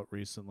that I wrote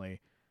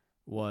recently,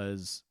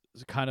 was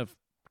kind of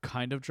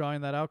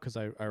drawing that out, because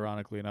I,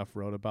 ironically enough,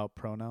 wrote about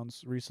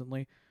pronouns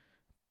recently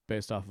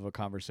based off of a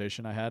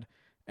conversation I had,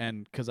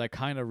 and because I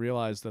kind of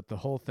realized that the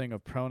whole thing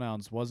of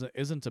pronouns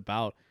isn't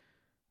about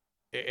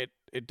it.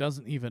 It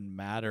doesn't even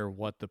matter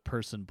what the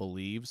person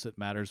believes. It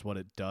matters what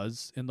it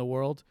does in the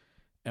world,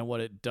 and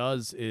what it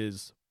does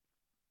is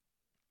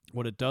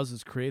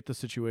create the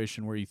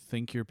situation where you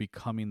think you're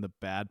becoming the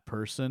bad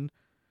person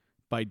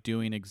by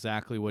doing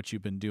exactly what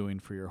you've been doing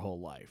for your whole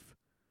life,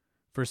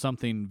 for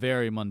something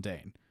very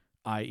mundane,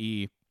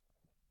 i.e.,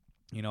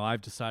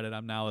 I've decided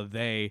I'm now a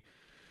they,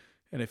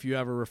 and if you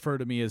ever refer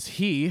to me as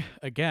he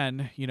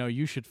again,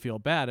 you should feel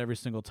bad every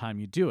single time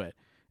you do it.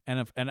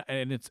 And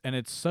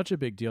it's such a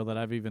big deal that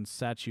I've even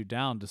sat you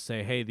down to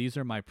say, hey, these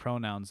are my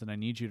pronouns and I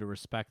need you to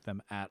respect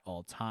them at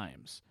all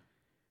times.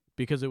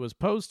 Because it was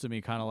posed to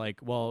me kind of like,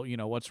 well,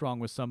 what's wrong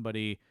with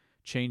somebody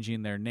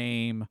changing their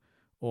name,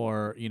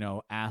 or,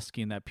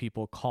 asking that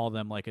people call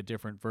them like a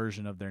different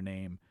version of their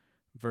name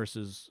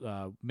versus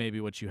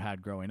maybe what you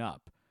had growing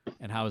up.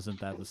 And how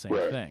isn't that the same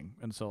thing?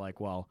 And so like,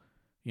 well,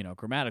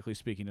 grammatically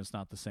speaking, it's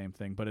not the same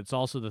thing, but it's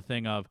also the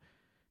thing of,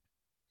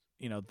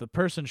 the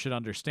person should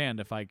understand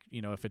if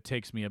if it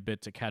takes me a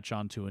bit to catch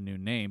on to a new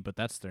name, but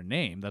that's their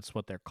name. That's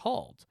what they're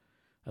called.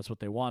 That's what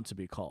they want to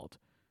be called.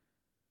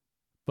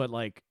 But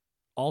like,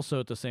 also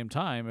at the same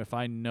time, if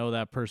I know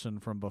that person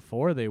from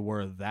before they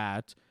were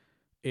that,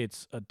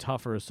 it's a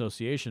tougher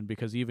association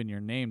because even your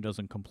name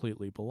doesn't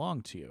completely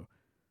belong to you.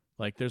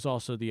 Like there's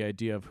also the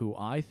idea of who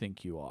I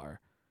think you are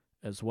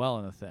as well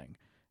in a thing.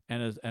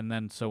 And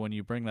then so when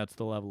you bring that to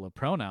the level of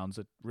pronouns,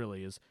 it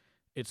really is,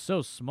 it's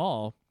so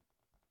small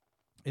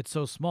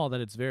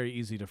that it's very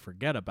easy to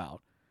forget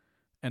about.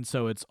 And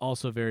so it's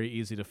also very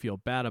easy to feel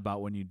bad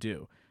about when you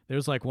do.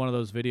 There's like one of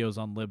those videos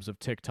on Libs of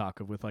TikTok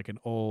with like an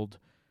old,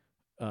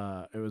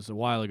 it was a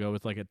while ago,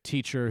 with like a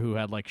teacher who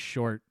had like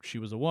she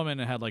was a woman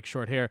and had like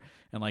short hair,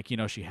 and like,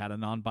 she had a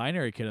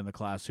non-binary kid in the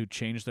class who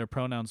changed their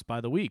pronouns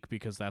by the week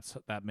because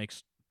that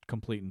makes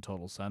complete and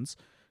total sense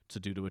to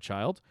do to a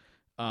child.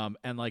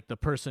 And like the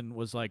person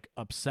was like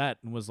upset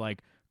and was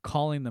like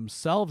calling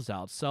themselves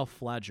out,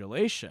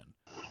 self-flagellation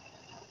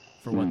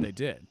for what they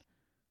did,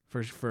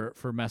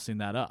 for messing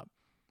that up.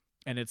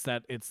 And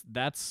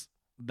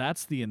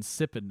that's the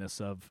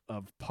insipidness of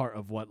part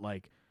of what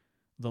like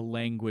the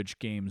language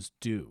games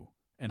do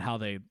and how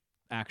they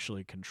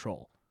actually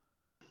control.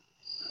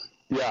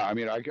 Yeah, I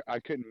mean, I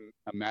couldn't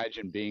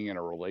imagine being in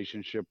a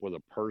relationship with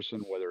a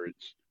person, whether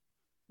it's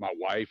my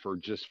wife or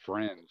just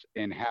friends,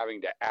 and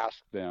having to ask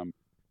them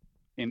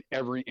in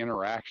every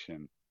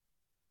interaction,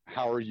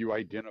 how are you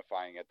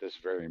identifying at this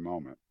very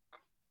moment?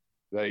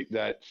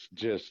 That's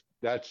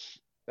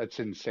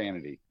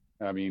insanity.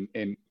 I mean,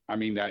 and I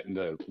mean that in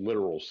the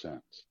literal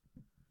sense.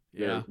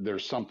 Yeah.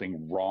 There's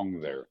something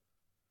wrong there.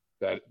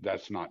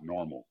 That's not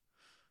normal.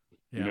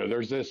 Yeah.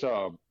 There's this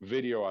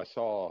video I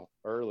saw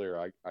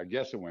earlier. I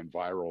guess it went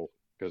viral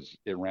because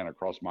it ran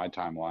across my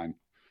timeline.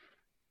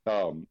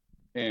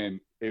 And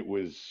it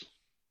was,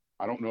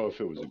 I don't know if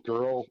it was a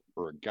girl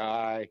or a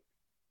guy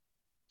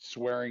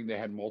swearing they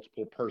had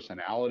multiple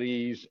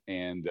personalities,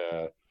 and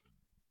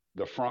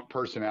the front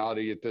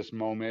personality at this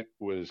moment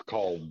was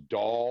called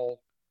Doll.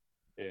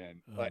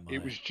 And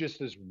it was just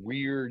this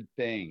weird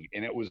thing.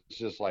 And it was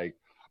just like,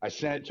 I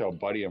sent it to a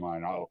buddy of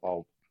mine.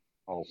 I'll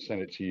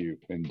send it to you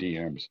in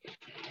DMs.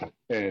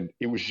 And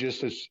it was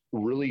just this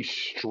really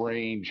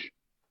strange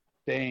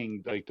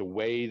thing, like the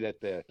way that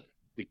the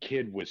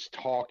kid was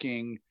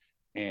talking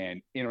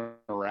and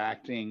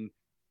interacting.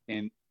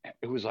 And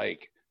it was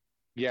like,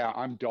 yeah,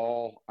 I'm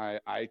Doll.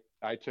 I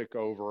took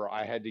over.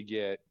 I had to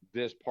get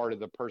this part of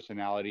the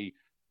personality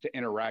to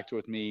interact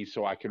with me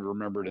so I could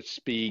remember to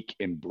speak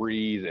and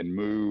breathe and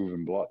move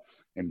and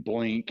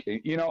blink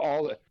and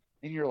all that.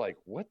 And you're like,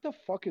 what the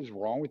fuck is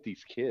wrong with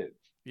these kids?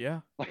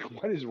 Yeah. Like,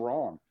 what is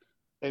wrong?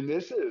 And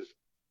this is,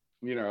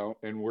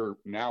 and we're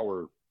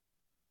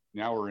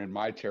in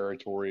my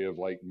territory of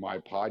like my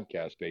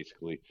podcast,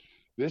 basically.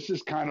 This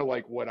is kind of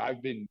like what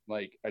I've been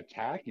like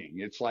attacking.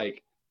 It's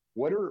like,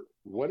 what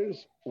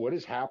is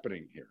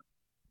happening here?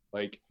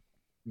 Like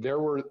there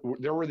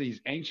were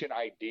these ancient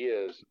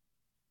ideas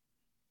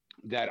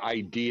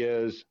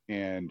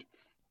and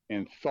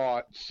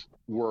thoughts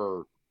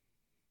were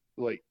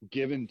like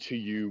given to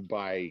you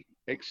by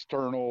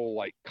external,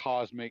 like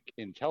cosmic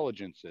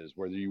intelligences,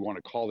 whether you want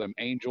to call them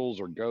angels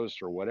or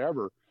ghosts or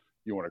whatever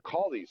you want to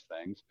call these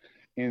things.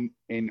 And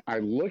I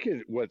look at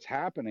what's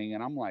happening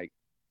and I'm like,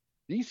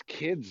 these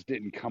kids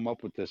didn't come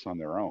up with this on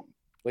their own.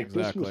 Like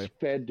Exactly. This was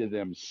fed to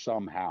them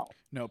somehow.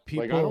 No,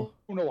 people. Like I don't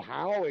know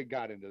how it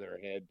got into their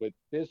head, but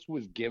this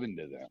was given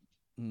to them.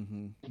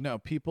 Mm-hmm. No,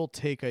 people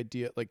take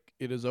idea. Like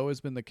it has always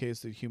been the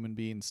case that human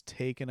beings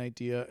take an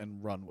idea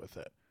and run with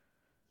it.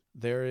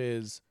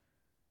 And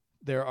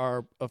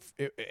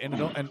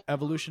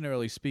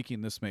evolutionarily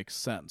speaking, this makes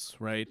sense,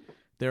 right?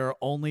 There are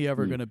only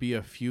ever going to be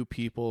a few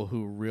people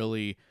who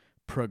really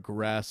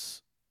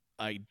progress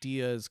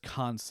ideas,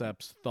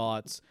 concepts,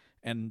 thoughts,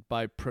 and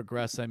by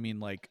progress I mean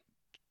like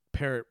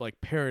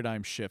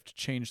paradigm shift,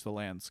 change the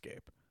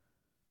landscape.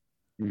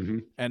 Mm-hmm.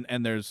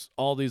 And there's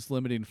all these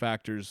limiting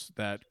factors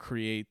that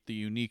create the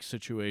unique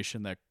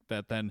situation that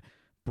then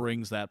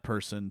brings that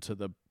person to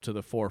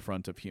the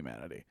forefront of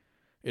humanity.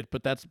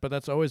 But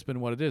that's always been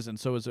what it is. And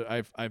so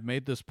I've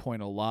made this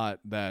point a lot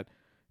that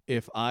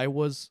if I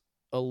was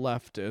a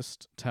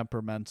leftist,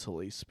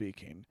 temperamentally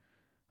speaking,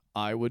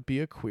 I would be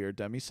a queer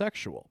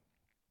demisexual,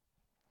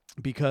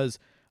 because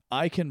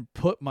I can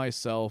put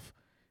myself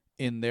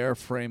in their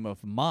frame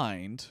of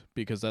mind,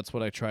 because that's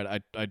what I try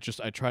to I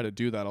try to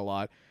do that a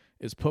lot,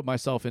 is put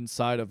myself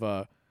inside of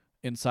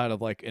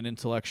like an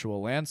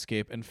intellectual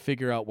landscape and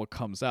figure out what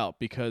comes out,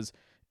 because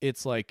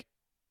it's like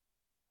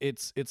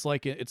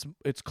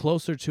it's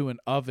closer to an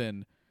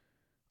oven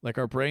Like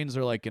our brains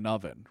are like an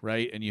oven,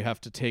 right? And you have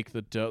to take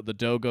the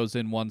dough goes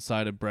in one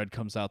side and bread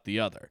comes out the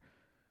other.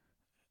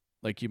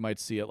 Like you might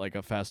see it like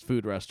a fast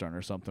food restaurant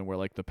or something where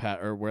like the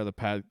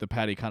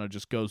patty kind of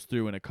just goes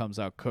through and it comes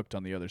out cooked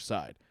on the other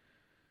side.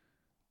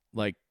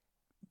 Like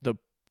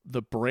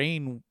the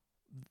brain,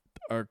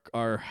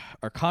 our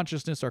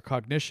consciousness, our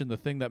cognition, the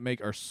thing that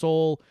make our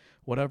soul,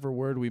 whatever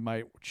word we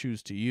might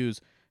choose to use,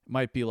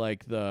 might be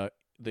like the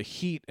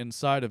heat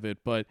inside of it,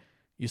 but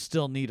you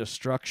still need a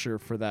structure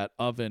for that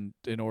oven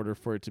in order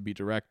for it to be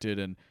directed,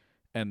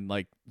 and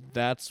like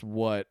that's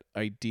what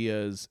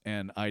ideas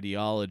and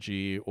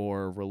ideology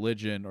or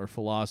religion or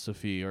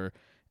philosophy or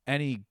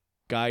any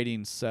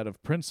guiding set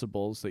of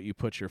principles that you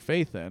put your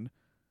faith in,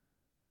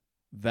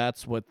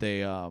 that's what they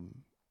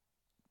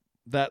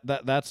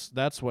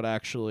that's what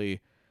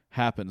actually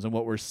happens. And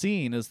what we're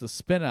seeing is the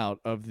spin out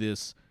of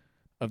this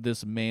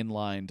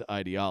mainlined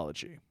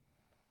ideology,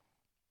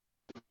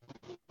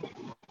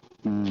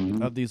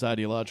 of these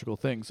ideological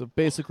things, of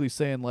basically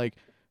saying like,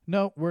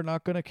 no, we're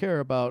not going to care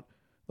about,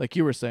 like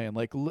you were saying,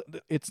 like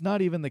it's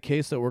not even the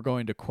case that we're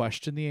going to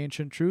question the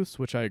ancient truths,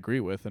 which I agree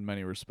with in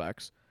many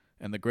respects,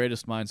 and the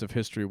greatest minds of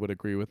history would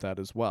agree with that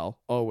as well,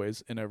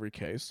 always, in every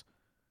case.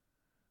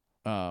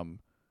 But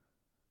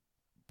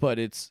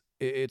it's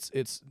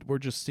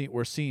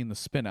we're seeing the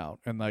spin out,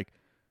 and like,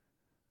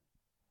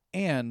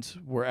 and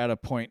we're at a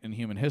point in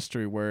human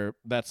history where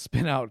that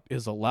spin out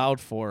is allowed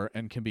for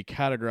and can be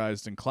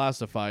categorized and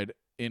classified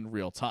in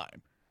real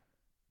time,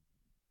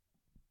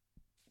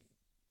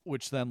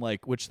 which then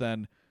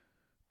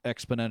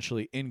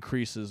exponentially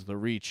increases the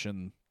reach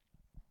and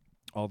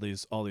all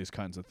these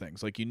kinds of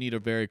things. Like you need a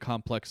very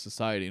complex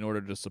society in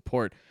order to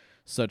support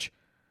such,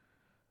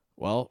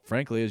 well,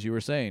 frankly, as you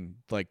were saying,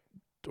 like,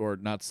 or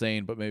not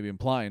saying, but maybe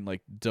implying,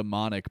 like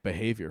demonic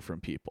behavior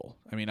from people.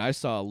 I mean, I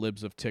saw a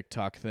Libs of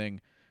TikTok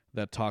thing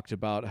that talked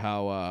about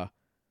how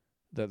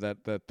that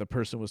the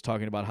person was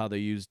talking about how they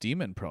use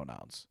demon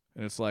pronouns,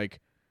 and it's like,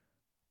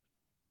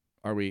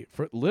 are we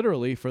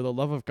literally, for the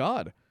love of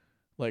God,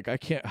 like I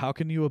can't, how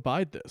can you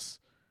abide this?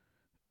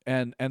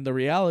 And the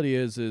reality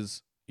is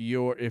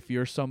if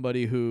you're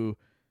somebody who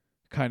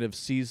kind of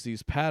sees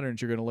these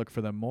patterns, you're going to look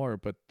for them more.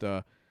 But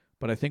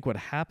I think what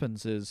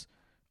happens is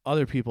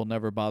other people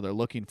never bother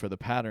looking for the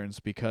patterns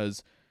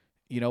because,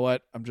 you know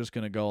what, I'm just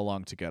going to go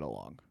along to get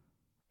along.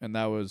 And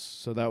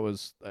that's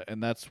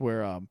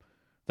where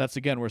that's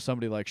again where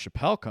somebody like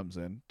Chappelle comes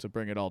in to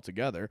bring it all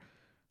together.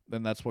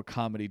 Then that's what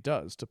comedy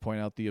does, to point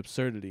out the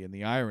absurdity and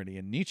the irony.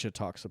 And Nietzsche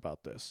talks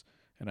about this,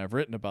 and I've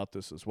written about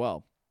this as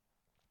well.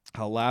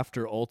 How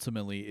laughter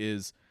ultimately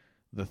is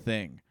the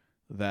thing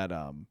that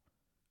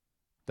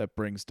that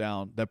brings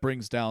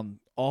down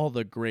all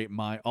the great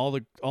mind, all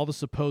the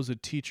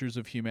supposed teachers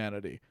of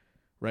humanity,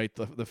 right?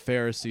 The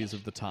Pharisees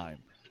of the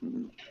time.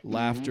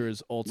 Laughter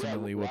is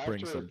ultimately what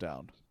brings them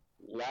down.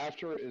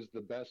 Laughter is the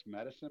best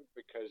medicine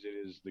because it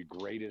is the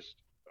greatest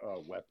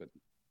weapon.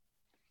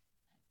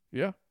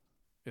 Yeah,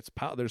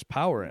 there's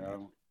power in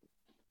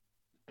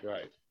it.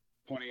 Right.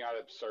 Pointing out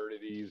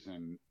absurdities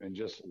and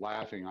just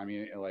laughing. I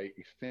mean, like,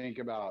 think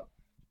about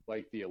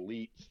like the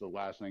elites. The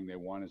last thing they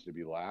want is to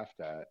be laughed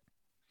at.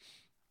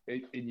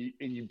 And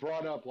you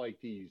brought up like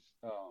these.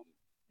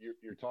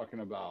 You're talking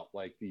about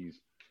like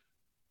these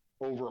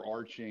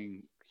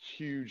overarching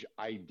huge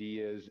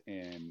ideas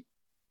and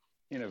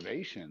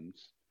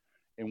innovations.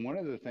 And one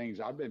of the things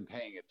I've been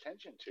paying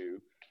attention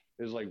to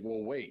is like,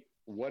 well, wait,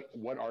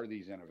 what are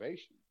these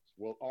innovations?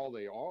 Well, all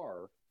they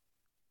are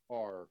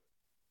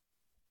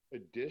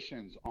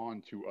additions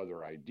onto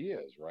other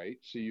ideas, right?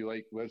 So you,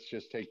 like, let's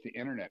just take the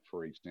internet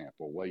for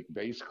example. Like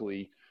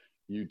basically,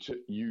 you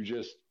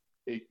just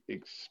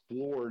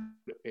explored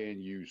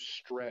and you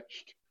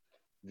stretched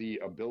the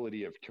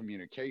ability of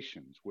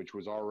communications, which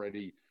was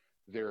already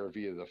there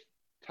via the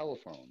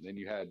telephone. Then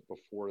you had,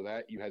 before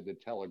that, you had the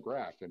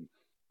telegraph, and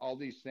all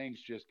these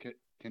things just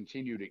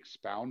continued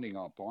expounding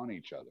upon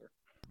each other,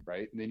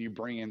 right? And then you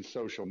bring in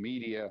social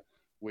media,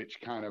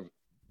 which kind of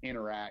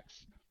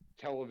interacts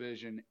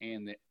television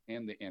and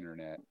the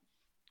internet,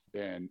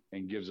 and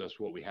gives us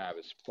what we have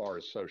as far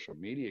as social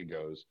media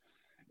goes.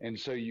 And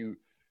so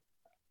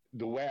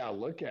the way I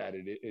look at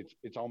it,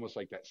 it's almost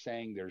like that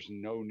saying, there's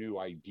no new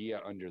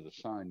idea under the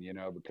sun,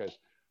 because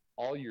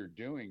all you're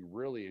doing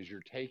really is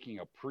you're taking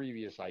a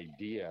previous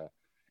idea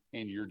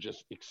and you're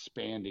just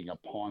expanding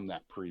upon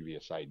that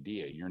previous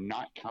idea. You're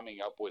not coming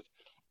up with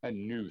a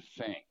new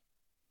thing.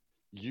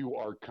 You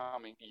are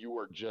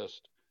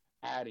just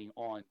adding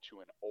on to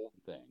an old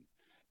thing.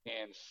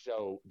 And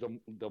so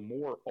the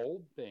more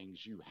old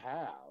things you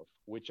have,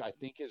 which I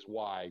think is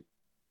why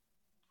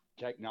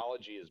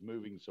technology is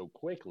moving so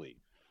quickly,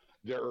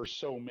 there are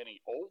so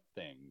many old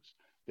things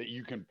that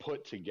you can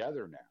put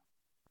together now.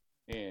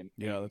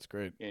 That's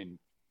great. And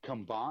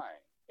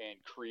combine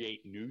and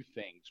create new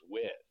things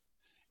with.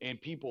 And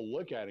people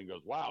look at it and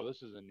goes, wow,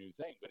 this is a new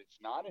thing. But it's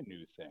not a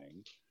new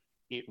thing.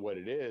 What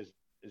it is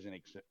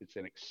it's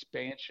an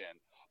expansion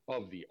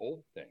of the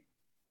old thing.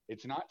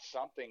 It's not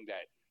something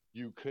that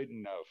you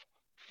couldn't have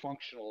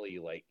functionally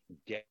like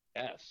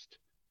guessed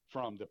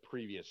from the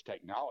previous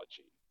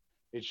technology.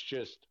 It's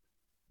just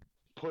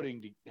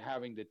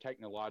having the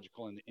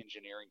technological and the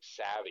engineering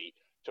savvy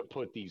to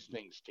put these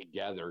things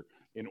together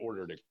in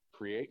order to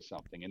create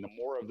something. And the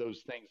more of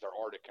those things there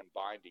are to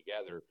combine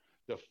together,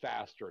 the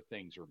faster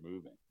things are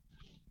moving.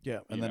 Yeah,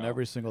 and then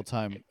every single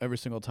time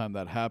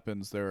that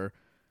happens, there are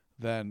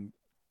then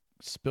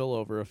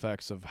spillover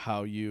effects of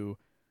how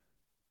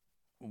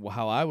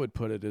I would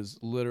put it is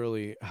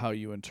literally how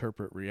you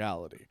interpret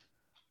reality.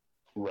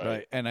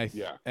 Right. And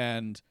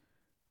and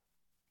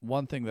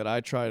one thing that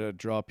I try to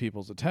draw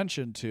people's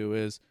attention to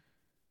is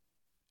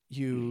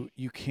you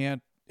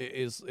can't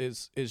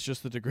is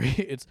just the degree.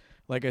 It's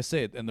like I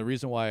say, and the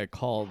reason why I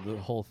call the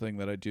whole thing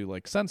that I do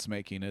like sense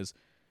making is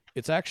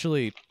it's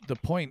actually the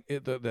point.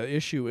 The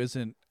issue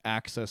isn't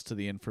access to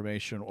the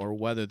information or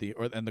whether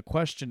and the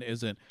question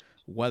isn't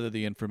whether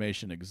the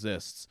information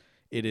exists.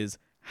 It is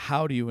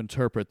how do you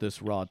interpret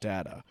this raw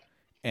data?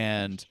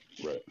 And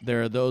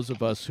there are those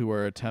of us who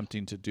are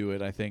attempting to do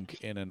it, I think,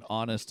 in an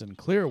honest and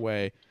clear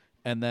way.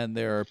 And then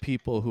there are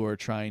people who are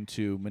trying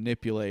to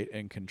manipulate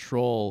and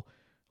control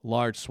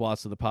large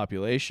swaths of the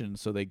population.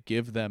 So they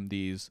give them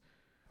these,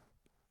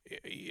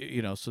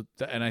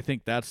 and I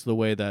think that's the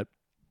way that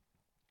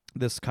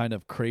this kind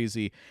of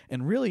crazy,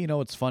 and really,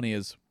 what's funny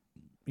is,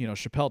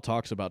 Chappelle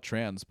talks about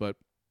trans, but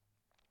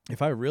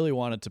if I really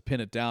wanted to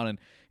pin it down, and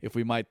if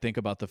we might think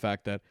about the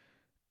fact that,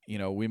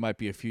 we might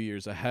be a few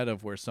years ahead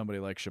of where somebody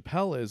like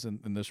Chappelle is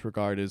in this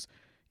regard is,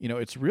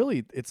 it's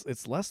really,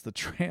 it's less the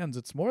trans,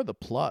 it's more the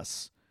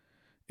plus.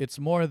 It's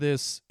more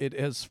this, it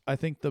has, I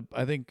think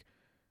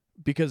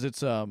because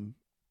it's a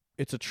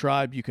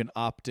tribe you can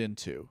opt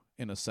into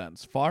in a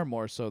sense, far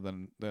more so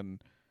than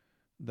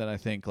I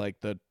think like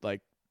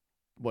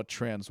what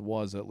trans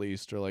was at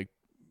least, or like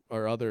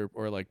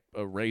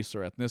a race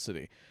or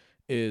ethnicity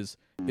is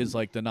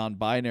like the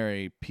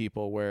non-binary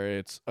people, where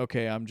it's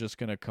okay, I'm just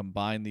going to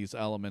combine these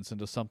elements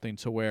into something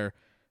to where,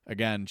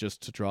 again,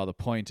 just to draw the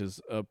point,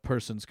 is a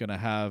person's going to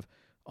have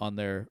on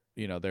their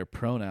their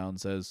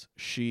pronouns as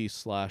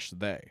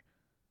she/they.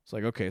 It's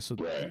like, okay, so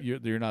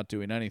you're not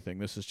doing anything.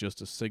 This is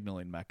just a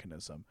signaling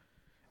mechanism,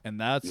 and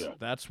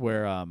that's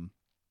where I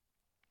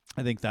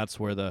think that's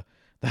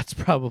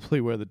probably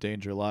where the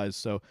danger lies.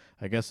 So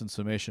I guess in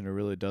summation, it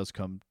really does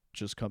come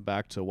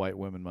back to white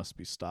women must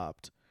be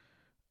stopped.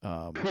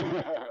 Well,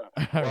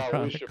 I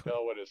wish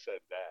Chappelle would have said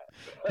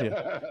that.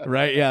 Yeah,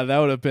 right. Yeah, that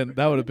would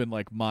have been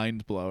like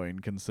mind blowing,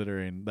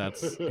 considering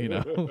that's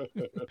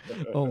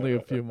only a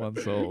few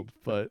months old.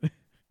 But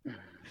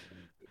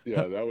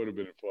yeah, that would have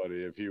been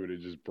funny if he would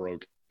have just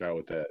broke out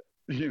with that.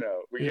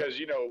 Because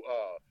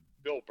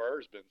Bill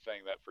Burr's been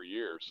saying that for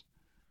years.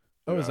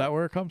 Oh, is that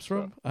where it comes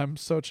from? So, I'm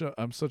such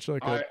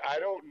like a. I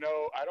don't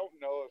know. I don't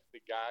know if the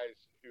guys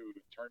who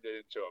turned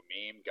it into a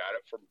meme got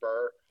it from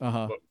Burr,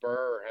 but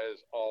Burr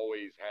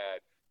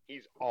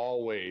he's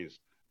always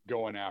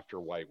going after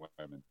white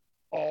women,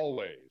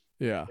 always.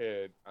 Yeah.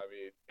 And I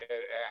mean,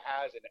 it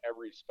has in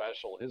every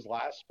special. His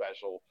last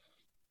special,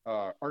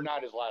 or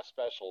not his last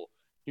special,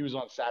 he was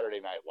on Saturday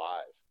Night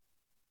Live,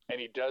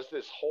 and he does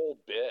this whole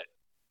bit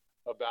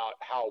about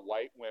how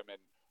white women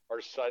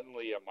are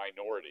suddenly a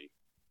minority.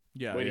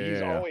 Yeah, but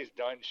he's always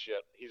done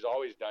shit. He's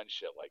always done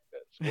shit like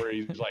this, where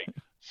he's like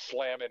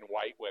slamming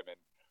white women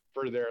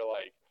for their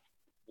like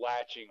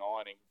latching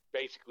on and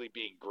basically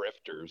being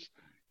grifters,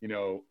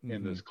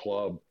 in this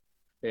club.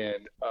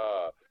 And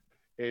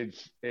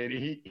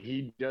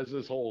he does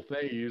this whole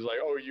thing. He's like,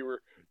 oh,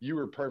 you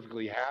were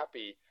perfectly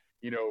happy,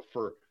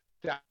 for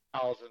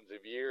thousands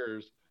of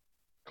years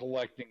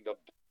collecting the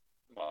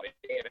money,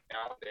 and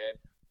now then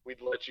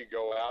we'd let you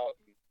go out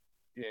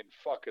and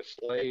fuck a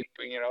slave,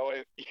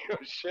 and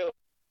shit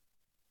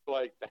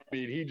like that. I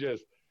mean, he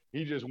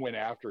just went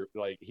after,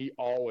 like, he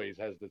always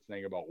has this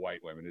thing about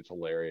white women. It's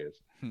hilarious.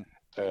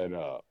 And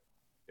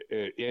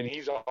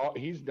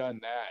he's done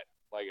that,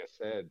 like I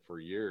said, for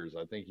years.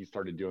 I think he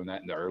started doing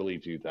that in the early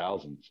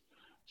 2000s.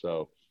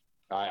 So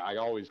I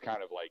always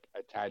kind of like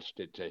attached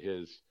it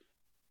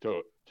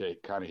to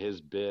kind of his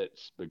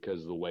bits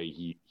because of the way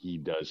he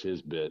does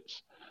his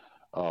bits.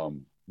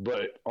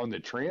 But on the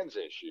trans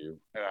issue,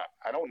 and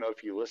I don't know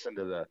if you listened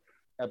to the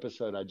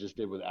episode I just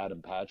did with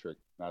Adam Patrick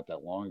not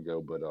that long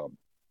ago, but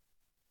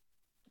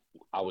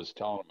I was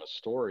telling him a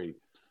story.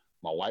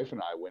 My wife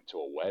and I went to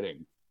a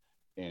wedding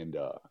and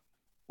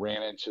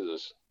ran into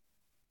this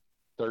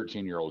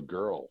 13-year-old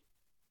girl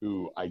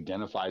who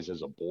identifies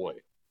as a boy.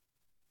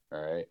 All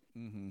right.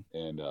 Mm-hmm.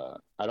 And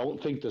I don't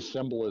think the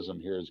symbolism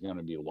here is going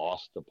to be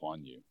lost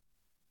upon you.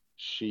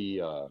 She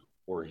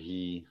or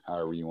he,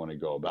 however you want to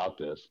go about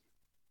this,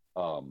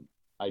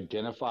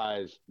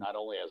 identifies not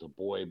only as a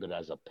boy but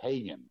as a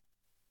pagan,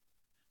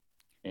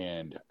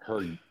 and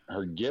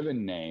her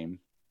given name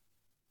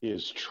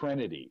is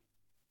Trinity.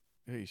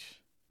 Eesh.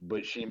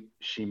 But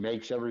she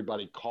makes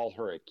everybody call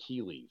her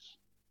Achilles.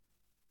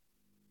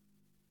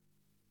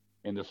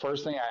 And the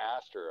first thing I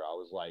asked her, I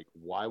was like,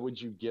 why would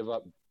you give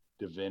up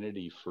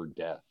divinity for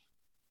death?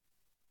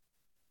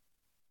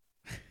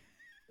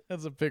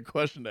 That's a big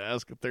question to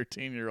ask a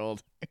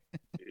 13-year-old.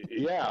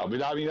 Yeah,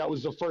 but I mean that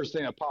was the first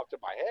thing that popped in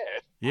my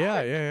head.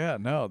 Yeah.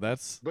 No,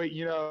 that's But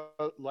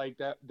like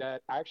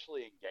that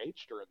actually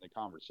engaged her in the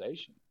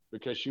conversation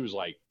because she was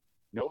like,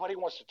 nobody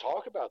wants to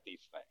talk about these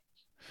things.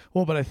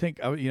 well. But I think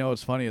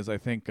what's funny is I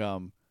think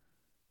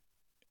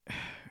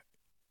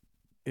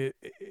it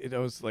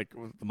was like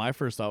my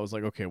first thought was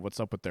like, okay, what's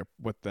up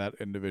with that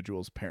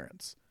individual's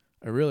parents?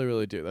 I really,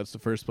 really do. That's the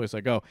first place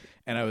I go.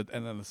 And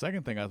and then the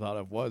second thing I thought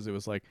of was it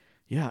was like,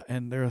 yeah,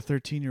 and they're a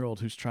 13-year-old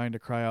who's trying to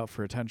cry out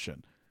for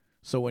attention.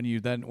 So when you're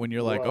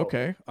like, Whoa.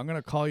 okay, I'm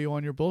gonna call you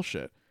on your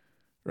bullshit,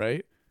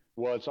 right?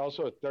 Well, it's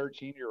also a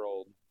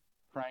 13-year-old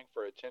crying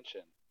for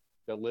attention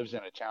that lives in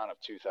a town of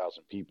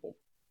 2,000 people.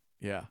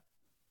 Yeah,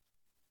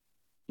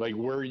 Like,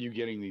 where are you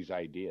getting these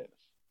ideas?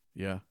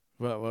 yeah.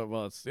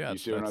 Well, it's You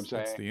it's see what I'm it's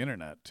saying? the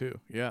internet too.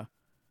 Yeah,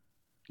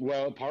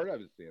 Well, part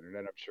of it's the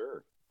internet, I'm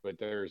sure, but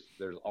there's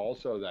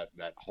also that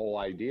whole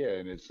idea,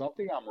 and it's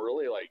something I'm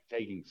really like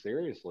taking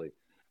seriously.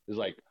 Is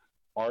like,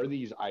 are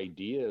these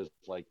ideas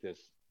like this,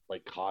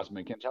 like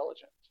cosmic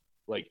intelligence?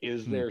 Like,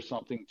 is Hmm. there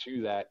something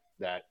to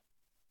that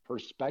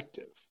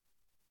perspective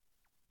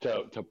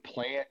to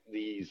plant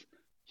these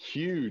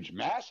huge,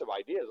 massive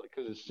ideas?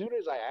 Because as soon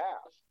as I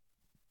asked,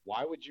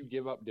 why would you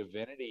give up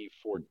divinity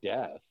for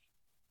death?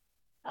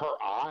 Her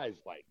eyes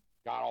like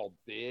got all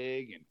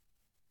big, and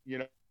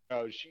you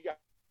she got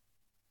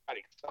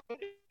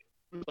excited.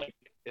 It was like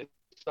it's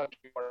such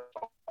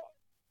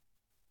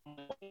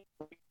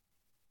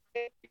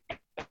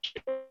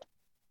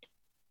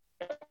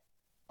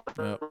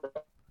yep.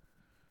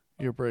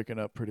 You're breaking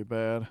up pretty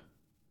bad.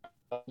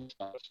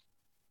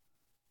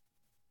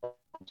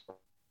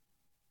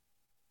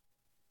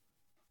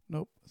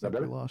 Nope, I that think we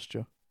better? lost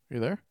you. You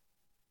there?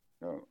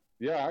 Oh,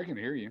 yeah, I can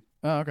hear you.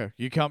 Oh, okay.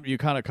 You kind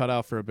of cut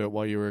out for a bit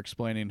while you were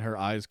explaining her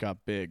eyes got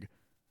big.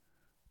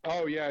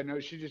 Oh yeah, no,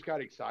 she just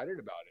got excited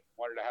about it.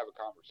 Wanted to have a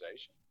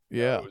conversation.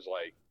 Yeah. It was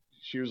like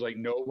she was like,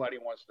 nobody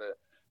wants to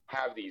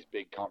have these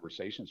big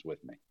conversations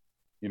with me.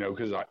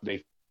 Because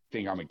they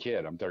think I'm a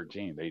kid. I'm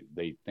 13.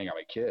 They think I'm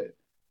a kid.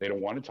 They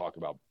don't want to talk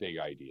about big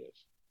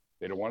ideas.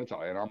 They don't want to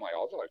talk. And I'm like,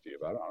 I'll talk to you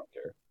about it. I don't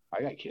care.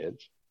 I got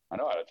kids. I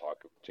know how to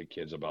talk to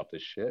kids about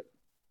this shit.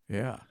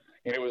 Yeah.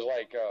 And it was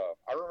like,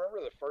 I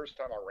remember the first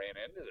time I ran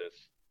into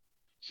this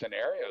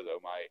scenario, though.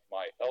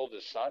 My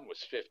eldest son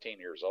was 15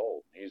 years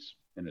old. He's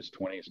in his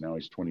 20s now.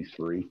 He's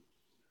 23,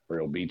 or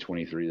he'll be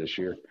 23 this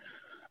year.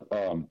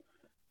 And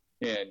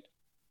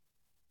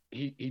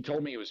he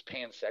told me he was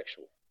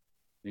pansexual.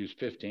 He was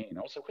 15.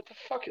 I was like, what the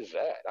fuck is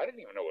that? I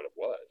didn't even know what it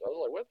was. I was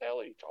like, what the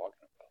hell are you talking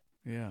about?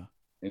 Yeah.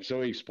 And so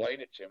he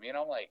explained it to me, and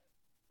I'm like,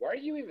 why are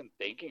you even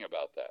thinking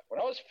about that? When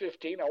I was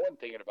 15, I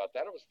wasn't thinking about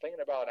that. I was thinking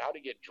about how to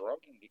get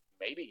drunk and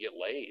maybe get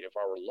laid if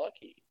I were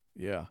lucky.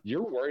 Yeah.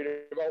 You're worried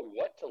about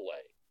what to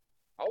lay.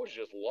 I was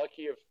just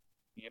lucky if,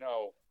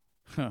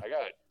 I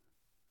got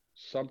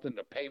something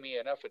to pay me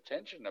enough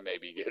attention to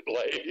maybe get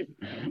laid.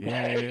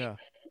 Yeah.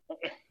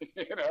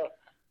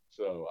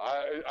 So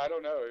I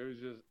don't know.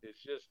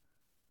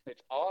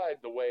 It's odd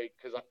the way,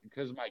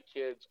 because my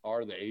kids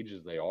are the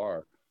ages they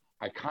are.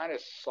 I kind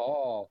of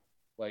saw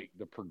like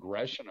the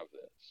progression of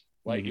this.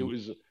 Like it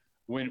was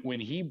when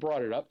he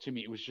brought it up to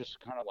me, it was just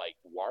kind of like,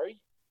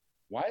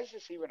 why is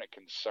this even a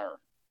concern?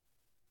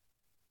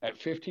 At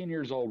 15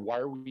 years old, why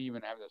are we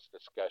even having this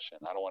discussion?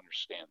 I don't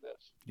understand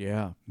this.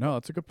 Yeah. No,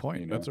 that's a good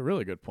point. That's a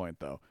really good point,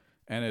 though.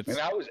 And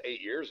that was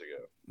 8 years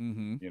ago.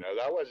 Mm-hmm.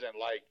 That wasn't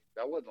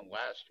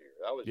last year.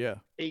 That was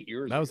 8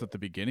 years ago. That was at the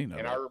beginning of it.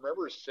 And I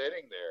remember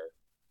sitting there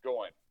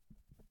going,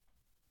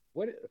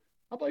 what?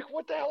 I'm like,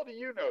 what the hell do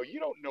you know? You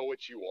don't know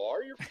what you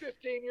are. You're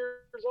 15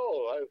 years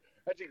old.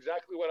 That's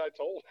exactly what I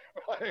told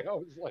him. I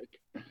was like,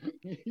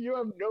 you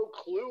have no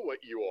clue what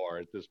you are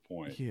at this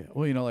point. Yeah.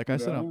 Well, like I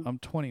said, I'm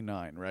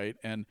 29, right?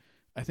 And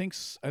I think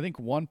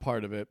one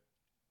part of it,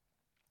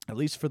 at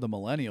least for the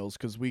millennials,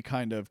 because we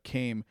kind of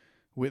came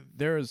with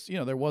there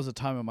was a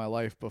time in my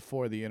life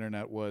before the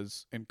internet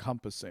was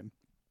encompassing,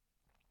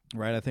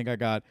 right? I think I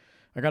got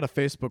a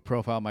Facebook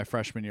profile my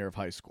freshman year of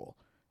high school,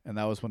 and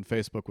that was when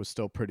Facebook was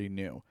still pretty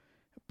new.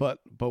 But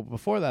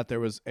before that, there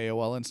was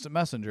AOL Instant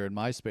Messenger and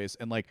MySpace.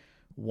 And like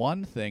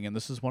one thing, and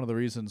this is one of the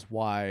reasons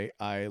why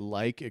I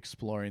like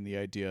exploring the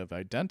idea of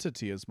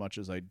identity as much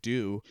as I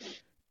do,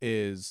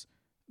 is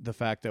the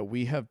fact that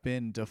we have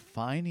been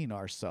defining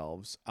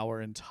ourselves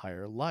our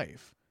entire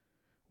life.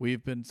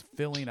 We've been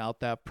filling out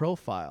that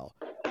profile.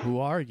 Who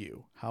are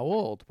you? How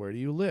old? Where do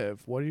you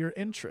live? What are your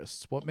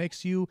interests? What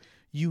makes you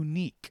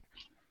unique?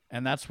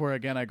 And that's where,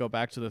 again, I go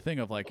back to the thing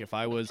of like, if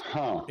I was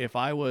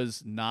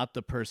not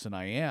the person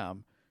I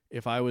am,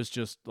 if I was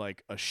just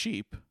like a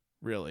sheep,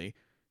 really,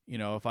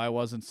 if I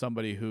wasn't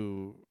somebody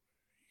who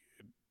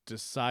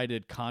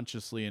decided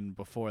consciously and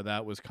before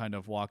that was kind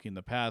of walking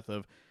the path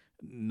of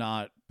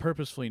not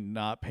purposefully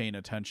not paying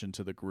attention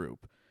to the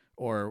group,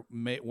 or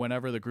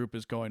whenever the group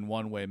is going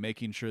one way,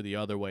 making sure the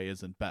other way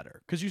isn't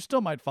better, because you still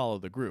might follow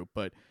the group,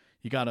 but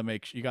you got to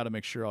make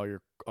sure all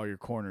your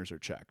corners are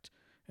checked.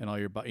 And all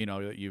your,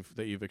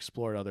 that you've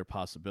explored other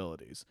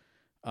possibilities,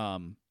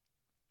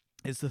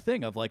 is the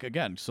thing of like,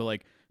 again, so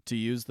like to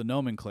use the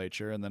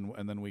nomenclature, and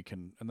then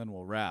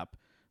we'll wrap.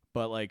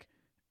 But like,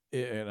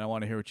 and I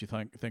want to hear what you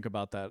think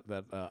about that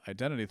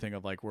identity thing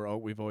of like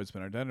we've always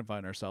been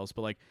identifying ourselves,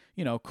 but like,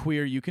 you know,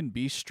 queer, you can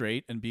be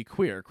straight and be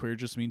queer. Queer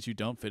just means you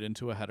don't fit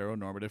into a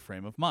heteronormative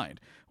frame of mind.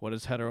 What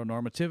is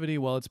heteronormativity?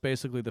 Well, it's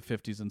basically the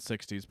 50s and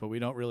 60s, but we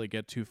don't really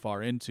get too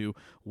far into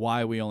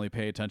why we only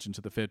pay attention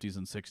to the 50s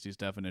and 60s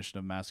definition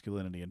of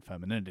masculinity and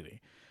femininity.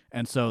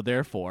 And so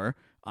therefore,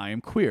 I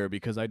am queer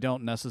because I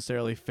don't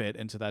necessarily fit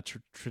into that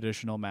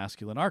traditional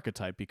masculine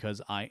archetype,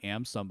 because I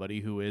am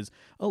somebody who is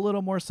a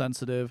little more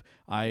sensitive.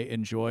 I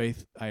enjoy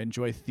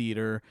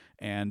theater,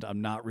 and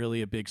I'm not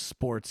really a big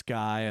sports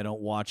guy. I don't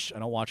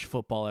watch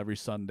football every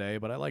Sunday,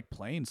 but I like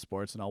playing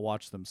sports and I'll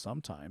watch them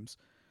sometimes.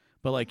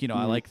 But like, you know,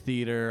 I like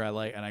theater.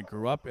 And I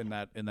grew up in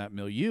that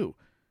milieu.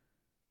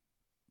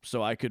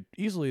 So I could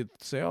easily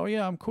say, "Oh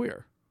yeah, I'm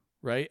queer."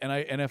 Right?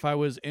 And if I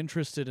was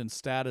interested in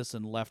status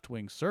in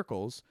left-wing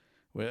circles,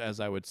 as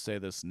I would say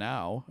this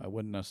now, I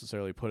wouldn't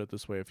necessarily put it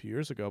this way a few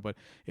years ago, but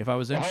if I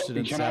was interested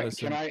in status...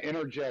 Can I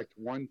interject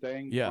one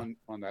thing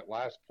on that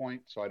last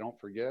point so I don't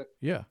forget?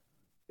 Yeah.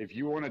 If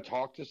you want to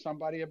talk to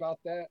somebody about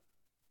that,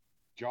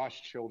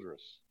 Josh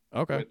Childress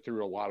went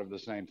through a lot of the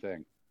same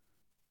thing.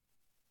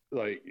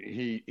 Like,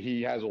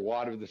 he has a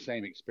lot of the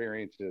same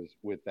experiences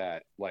with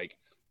that, like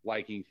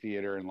liking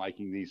theater and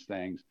liking these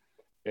things.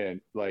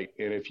 And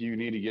if you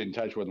need to get in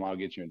touch with him, I'll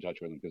get you in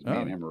touch with him, because me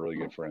and him are really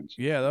good friends.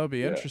 Yeah, that would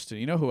be interesting.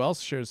 You know who else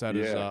shares that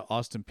is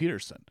Austin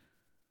Peterson.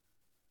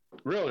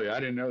 Really? I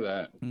didn't know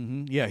that.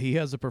 Mm-hmm. Yeah, he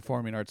has a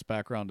performing arts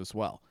background as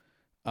well.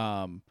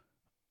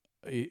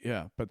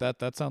 Yeah, but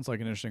that sounds like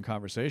an interesting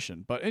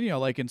conversation. But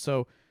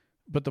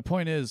but the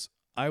point is,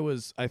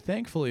 I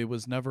thankfully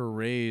was never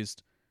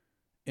raised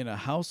in a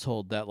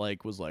household that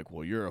was like,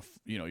 well, you're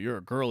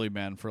a girly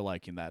man for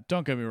liking that.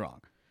 Don't get me wrong,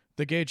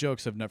 the gay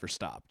jokes have never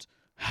stopped.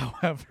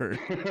 However,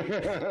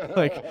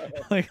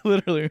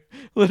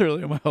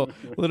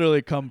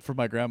 literally come from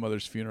my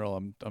grandmother's funeral.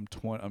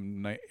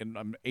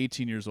 I'm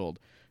 18 years old.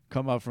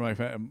 Come up from my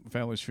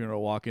family's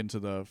funeral, walk into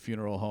the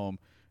funeral home,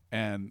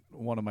 and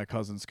one of my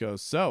cousins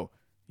goes, "So,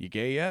 you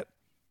gay yet?"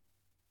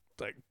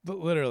 Like,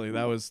 literally,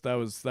 that was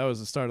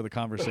the start of the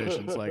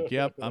conversation. It's like,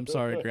 "Yep, I'm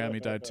sorry,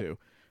 Grammy died too."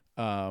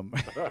 But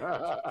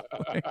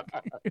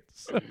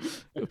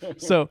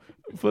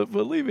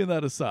leaving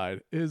that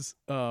aside is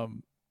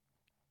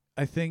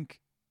I think,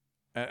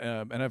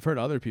 and I've heard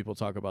other people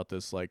talk about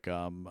this, like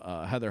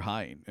Heather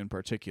Hine in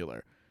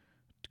particular,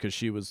 because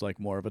she was like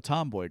more of a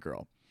tomboy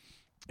girl.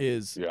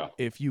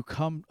 If you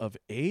come of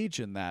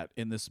age in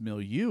this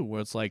milieu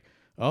where it's like,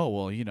 oh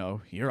well, you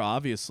know, you're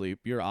obviously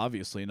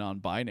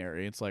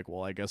non-binary. It's like,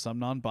 well, I guess I'm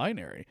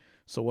non-binary.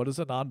 So what does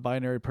a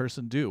non-binary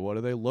person do? What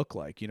do they look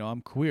like? You know,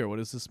 I'm queer. What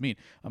does this mean?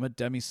 I'm a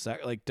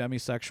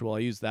demisexual. I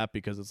use that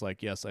because it's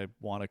like, yes, I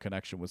want a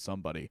connection with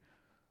somebody.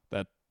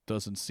 That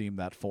doesn't seem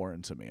that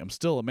foreign to me. I'm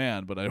still a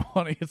man, but I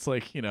want to, it's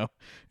like, you know,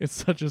 it's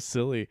such a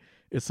silly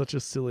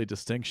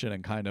distinction,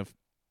 and kind of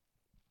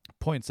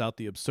points out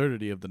the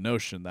absurdity of the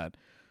notion that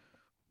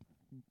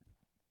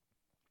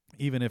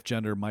even if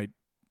gender might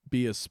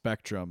be a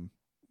spectrum,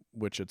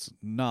 which it's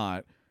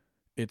not,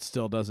 it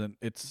still doesn't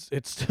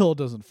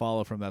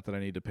follow from that I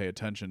need to pay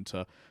attention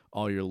to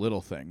all your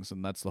little things.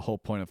 And that's the whole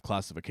point of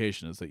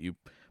classification, is that you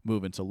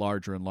move into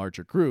larger and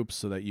larger groups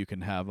so that you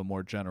can have a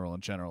more general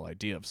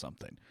idea of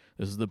something.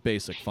 This is the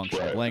basic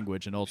function of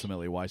language, and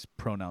ultimately why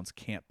pronouns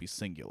can't be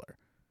singular.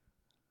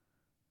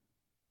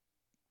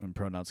 And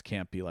pronouns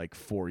can't be like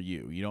for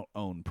you. You don't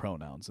own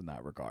pronouns in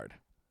that regard.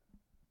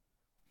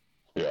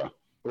 Yeah.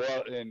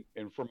 Well, and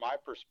from my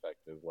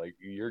perspective, like,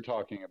 you're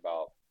talking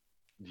about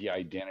the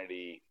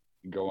identity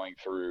going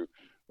through,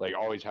 like,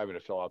 always having to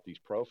fill out these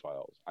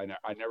profiles. I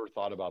never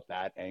thought about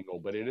that angle,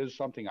 but it is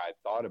something I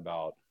thought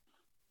about.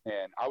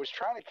 And I was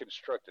trying to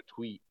construct a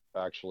tweet,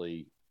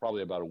 actually,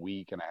 probably about a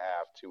week and a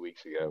half, 2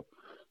 weeks ago,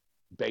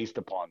 based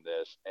upon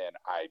this. And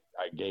I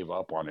gave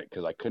up on it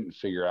because I couldn't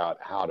figure out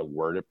how to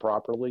word it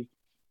properly.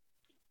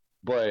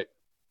 But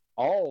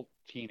all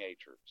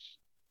teenagers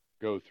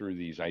go through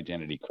these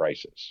identity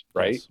crises,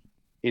 right? Yes.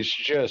 It's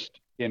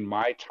just, in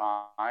my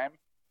time,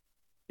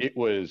 it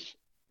was,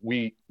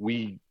 we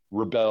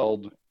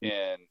rebelled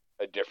in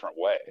a different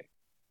way.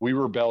 We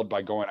rebelled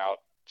by going out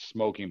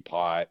smoking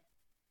pot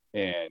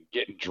and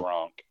getting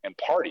drunk and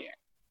partying,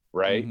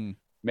 right? Mm-hmm.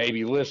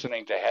 Maybe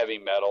listening to heavy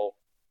metal,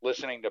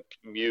 listening to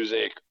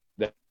music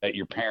that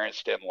your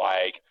parents didn't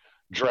like,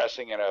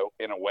 dressing in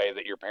a way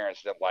that your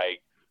parents didn't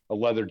like, a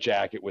leather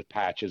jacket with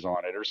patches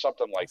on it or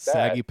something like that.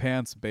 Saggy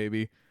pants,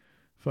 baby.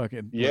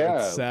 Fucking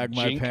sag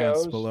my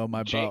pants below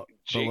my butt.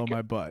 Below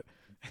my butt.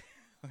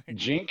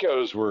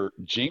 Jinkos were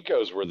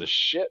the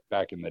shit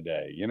back in the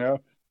day, you know?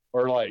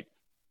 Or like,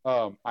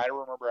 I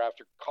remember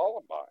after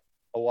Columbine,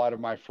 a lot of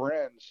my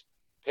friends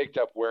picked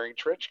up wearing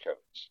trench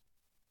coats,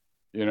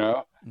 you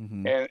know?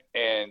 Mm-hmm.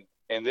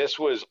 And this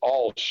was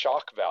all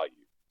shock value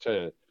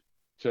to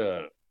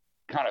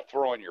kind of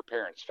throw in your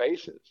parents'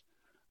 faces.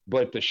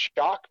 But the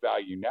shock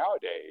value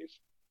nowadays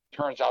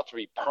turns out to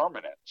be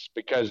permanence,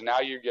 because now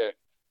you get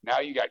Now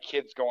you got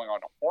kids going on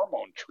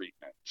hormone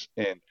treatments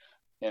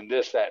and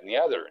this, that, and the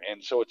other.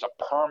 And so it's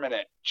a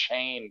permanent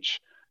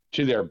change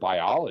to their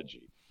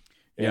biology.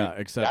 Yeah,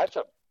 And except that's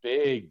a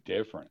big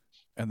difference.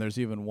 and there's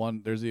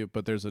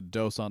a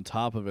dose on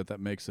top of it that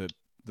makes it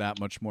that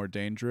much more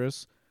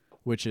dangerous,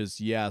 which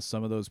is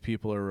some of those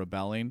people are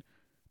rebelling,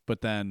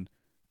 but then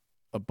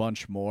a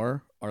bunch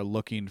more are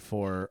looking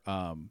for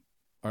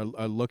are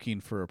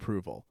looking for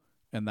approval,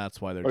 and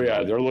that's why they're doing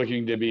it. They're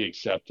looking to be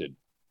accepted.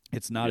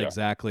 It's not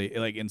exactly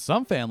like in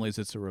some families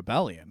it's a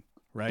rebellion,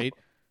 right?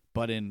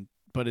 But in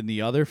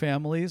the other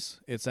families,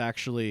 it's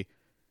actually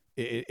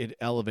it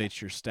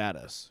elevates your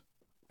status.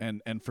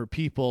 And for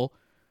people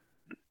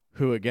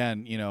who,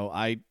 again,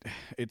 I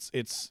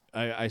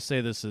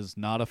say this is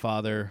not a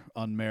father,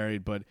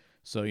 unmarried, but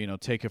so,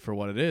 take it for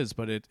what it is.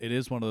 But it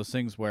is one of those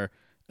things where,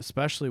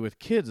 especially with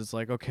kids, it's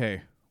like,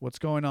 okay, what's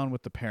going on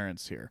with the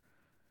parents here?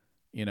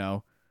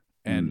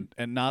 And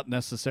not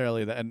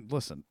necessarily that. And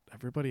listen,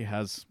 everybody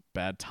has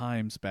bad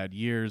times, bad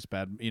years,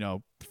 bad,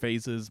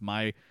 phases,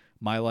 my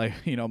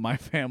life, my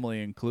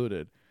family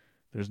included.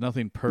 There's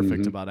nothing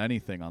perfect about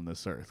anything on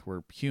this earth.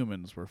 We're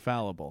humans, we're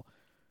fallible.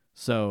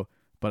 So,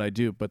 but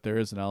there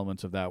is an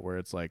element of that where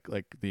it's like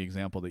the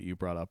example that you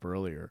brought up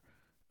earlier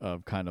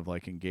of kind of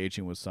like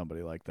engaging with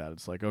somebody like that.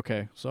 It's like,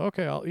 okay, I'm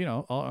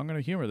going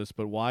to humor this,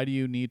 but why do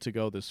you need to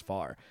go this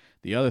far?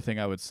 The other thing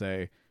I would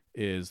say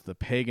is the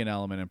pagan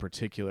element in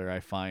particular, I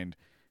find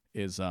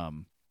is,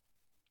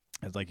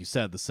 as like you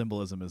said, the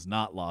symbolism is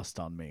not lost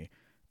on me,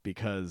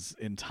 because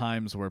in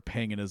times where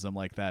paganism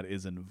like that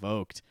is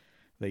invoked,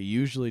 they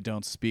usually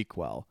don't speak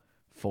well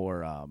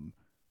for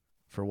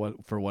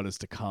what is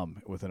to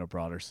come within a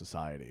broader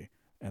society.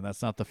 And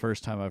that's not the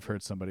first time I've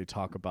heard somebody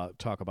talk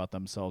about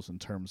themselves in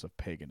terms of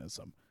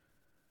paganism.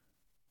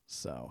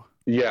 So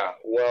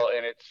well,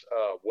 and it's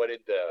what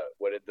did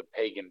the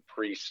pagan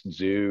priests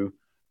do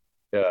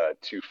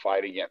to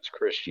fight against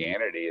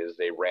Christianity? Is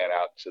they ran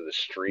out to the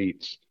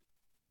streets,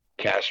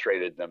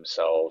 castrated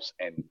themselves,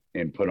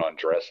 and put on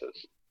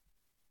dresses.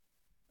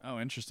 Oh,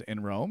 interesting.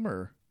 In Rome,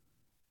 or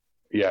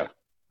yeah.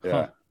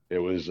 Huh. It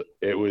was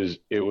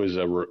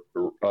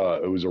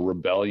a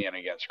rebellion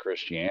against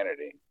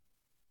Christianity,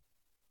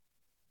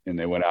 and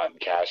they went out and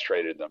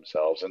castrated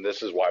themselves. And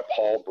this is why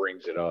Paul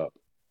brings it up.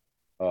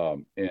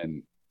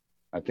 And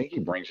I think he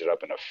brings it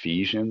up in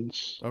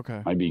Ephesians.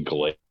 Okay. Might be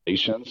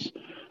Galatians.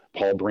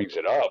 Paul brings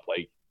it up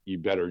like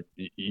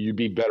you'd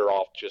be better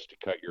off just to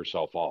cut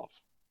yourself off,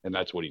 and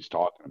that's what he's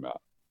talking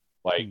about.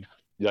 Like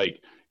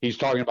he's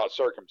talking about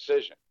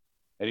circumcision,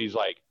 and he's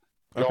like,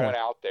 going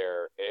out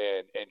there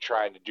and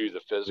trying to do the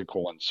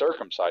physical and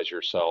circumcise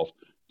yourself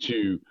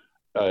to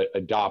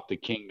adopt the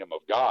kingdom of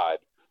God,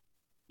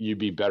 you'd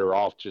be better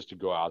off just to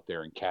go out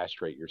there and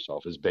castrate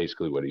yourself, is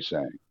basically what he's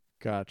saying.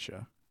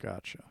 Gotcha.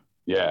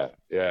 Yeah.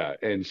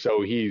 And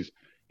so he's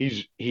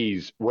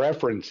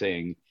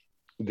referencing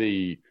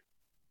the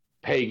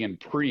pagan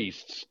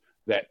priests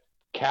that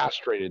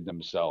castrated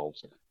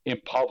themselves in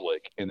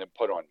public and then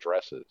put on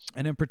dresses.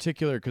 And in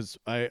particular, because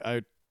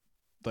I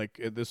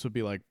like this would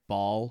be like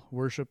Baal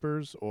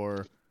worshippers,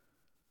 or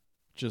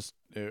just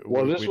this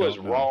was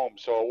Rome,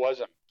 so it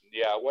wasn't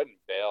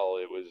Baal.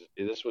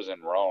 This was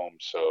in Rome,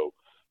 so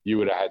you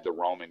would have had the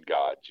Roman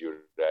gods. You would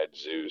have had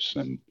Zeus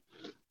and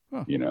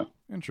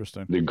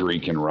interesting, the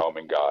Greek and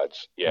Roman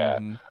gods.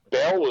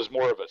 Baal was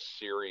more of a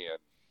Syrian.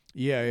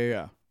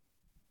 Yeah.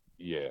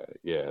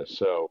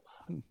 So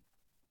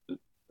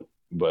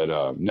but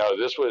no,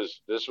 this was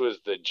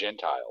the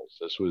Gentiles.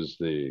 This was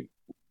the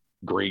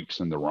Greeks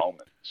and the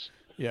Romans.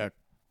 Yeah,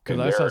 because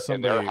I saw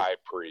somebody, and their high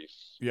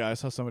priests. Yeah, I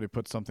saw somebody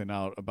put something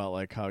out about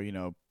like how,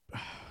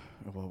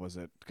 what was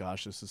it?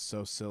 Gosh, this is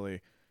so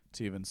silly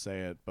to even say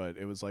it, but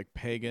it was like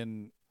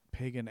pagan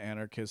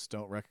anarchists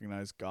don't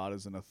recognize God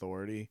as an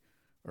authority,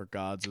 or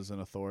gods as an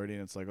authority,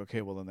 and it's like,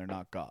 okay, well then they're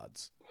not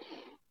gods.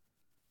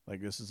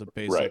 Like this is a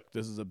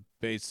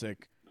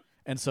basic,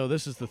 and so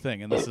this is the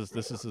thing, and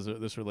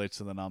this relates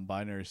to the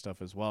non-binary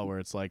stuff as well, where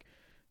it's like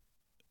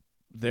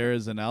there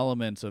is an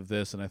element of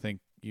this, and I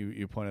think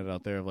you pointed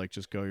out there of like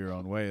just go your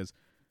own way, is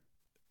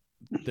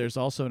there's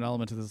also an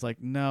element of this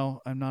like, no,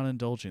 I'm not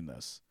indulging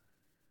this.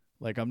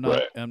 Like I'm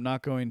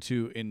not going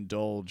to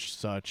indulge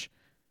such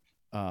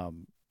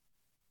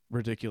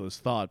ridiculous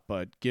thought,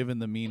 but given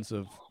the means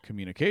of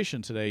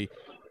communication today,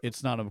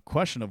 it's not a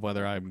question of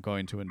whether I'm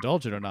going to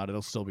indulge it or not.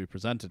 It'll still be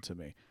presented to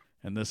me.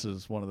 And this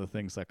is one of the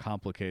things that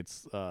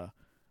complicates the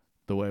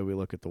way we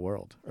look at the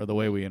world, or the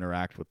way we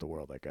interact with the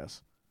world, I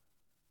guess.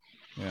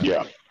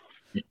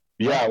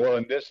 Yeah, well,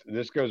 and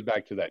this goes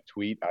back to that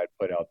tweet I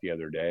put out the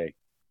other day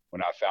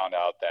when I found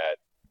out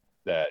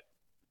that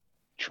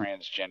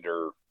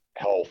transgender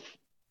health,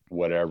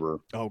 whatever.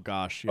 Oh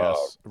gosh,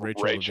 yes,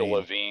 Rachel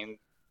Levine.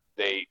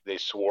 They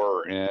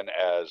swore her in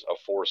as a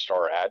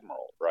 4-star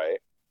admiral, right?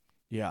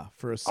 Yeah,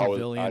 for a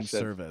civilian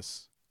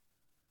service.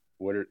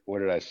 What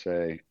did I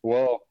say?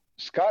 Well,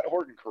 Scott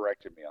Horton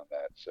corrected me on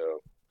that,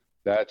 so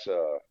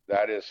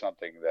that is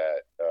something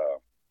that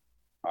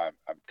I'm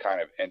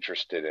kind of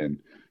interested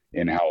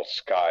in how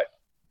Scott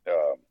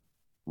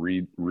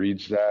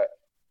reads that.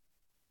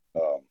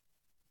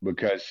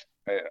 because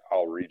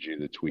I'll read you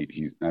the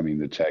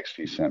the text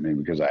he sent me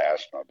because I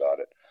asked him about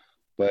it.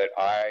 But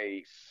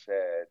I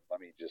said, let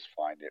me just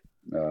find it.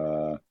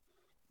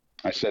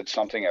 I said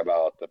something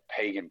about the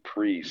pagan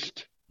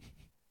priest,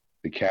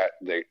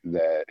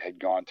 that had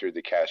gone through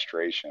the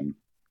castration.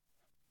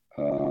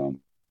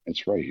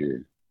 It's right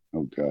here.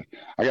 Oh God,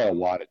 I got a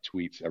lot of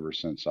tweets ever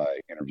since I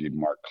interviewed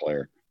Mark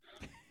Claire.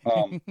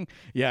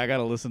 Yeah, I got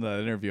to listen to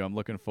that interview. I'm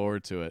looking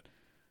forward to it.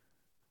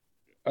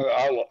 Man,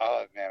 I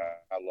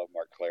love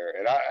Mark Claire,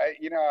 and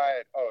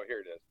here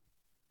it is.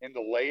 In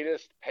the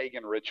latest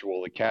pagan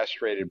ritual, the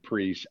castrated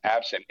priest,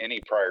 absent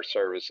any prior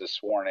service, is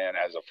sworn in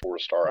as a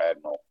 4-star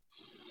admiral.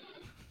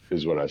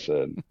 Is what I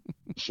said.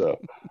 So,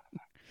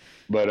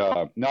 but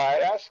no, I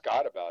asked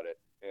Scott about it,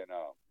 and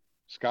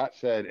Scott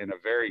said, in a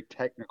very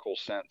technical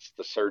sense,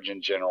 the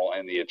Surgeon General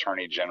and the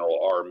Attorney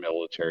General are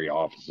military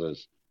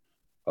offices.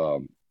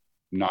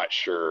 Not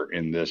sure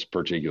in this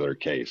particular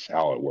case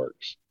how it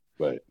works,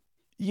 but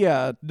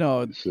yeah,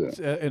 no, it's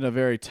in a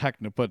very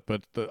technical,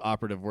 but the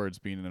operative words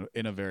being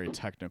in a very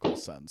technical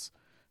sense,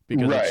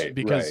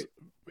 because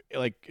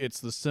like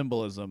it's the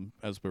symbolism,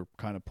 as we're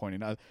kind of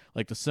pointing out,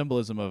 like the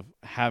symbolism of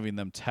having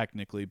them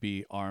technically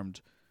be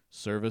armed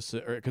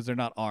services, or because they're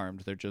not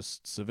armed, they're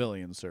just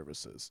civilian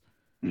services.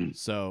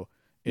 So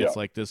it's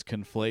like this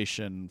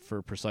conflation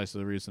for precisely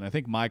the reason. I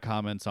think my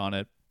comments on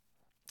it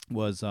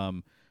was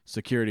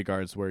security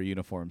guards wear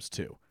uniforms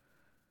too.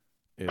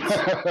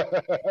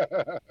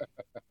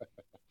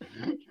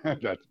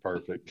 That's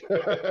perfect.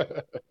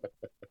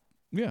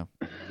 Yeah,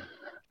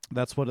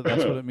 that's what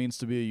it means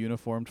to be a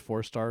uniformed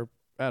 4-star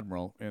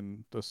admiral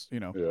in this,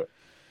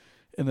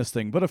 in this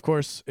thing. But of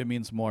course, it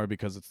means more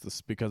because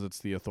it's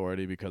the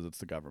authority, because it's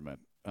the government.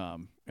 So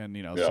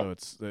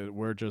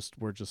we're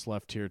just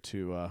left here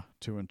to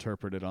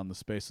interpret it on the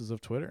spaces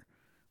of Twitter.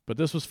 But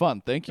this was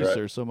fun. Thank you,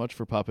 sir, so much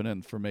for popping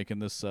in, for making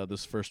this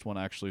first one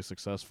actually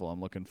successful.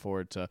 I'm looking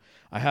forward to.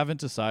 I haven't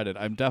decided.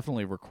 I'm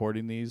definitely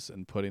recording these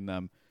and putting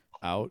them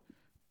out,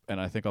 and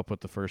I think I'll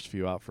put the first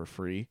few out for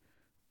free.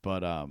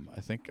 But I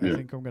think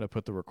I'm going to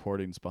put the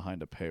recordings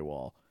behind a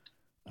paywall.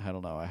 I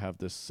don't know. I have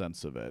this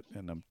sense of it,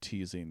 and I'm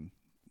teasing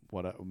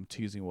what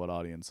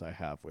audience I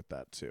have with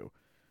that too.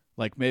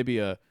 Like maybe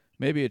a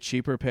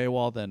cheaper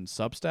paywall than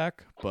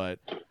Substack, but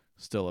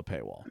still a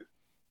paywall.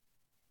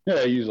 Yeah,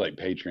 I use like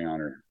Patreon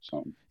or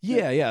something.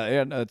 Yeah,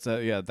 and that's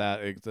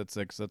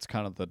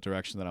kind of the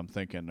direction that I'm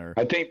thinking. Or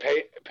I think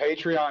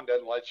Patreon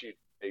doesn't let you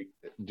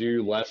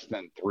do less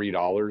than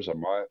 $3 a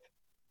month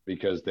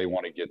because they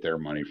want to get their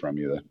money from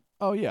you.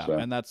 Oh yeah, so.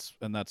 and that's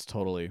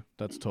totally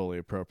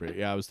appropriate.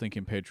 Yeah, I was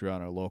thinking Patreon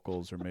or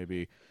Locals or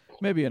maybe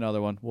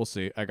another one. We'll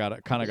see. I'm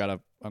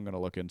gonna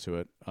look into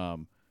it.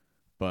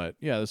 But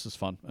yeah, this is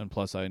fun, and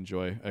plus I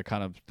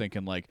kind of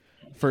thinking like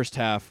first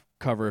half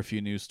cover a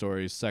few news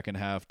stories, second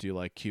half do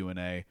like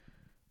Q&A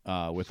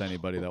with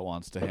anybody that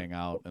wants to hang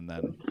out, and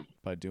then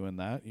by doing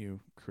that you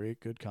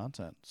create good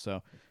content.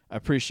 So I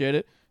appreciate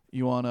it.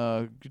 You want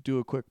to do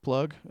a quick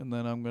plug, and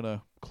then I'm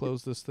gonna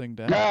close this thing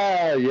down.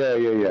 Yeah.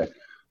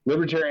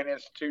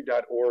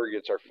 LibertarianInstitute.org.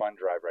 It's our fund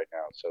drive right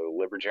now. So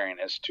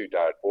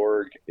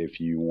LibertarianInstitute.org. If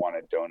you want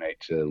to donate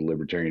to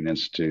Libertarian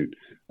Institute,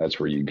 that's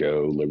where you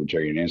go.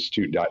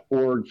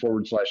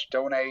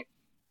 LibertarianInstitute.org/donate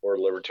or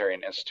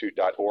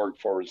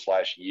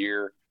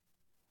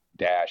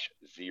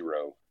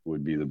LibertarianInstitute.org/year-0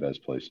 would be the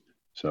best place.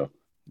 So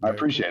I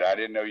appreciate it. I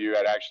didn't know you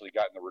had actually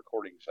gotten the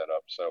recording set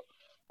up. So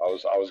I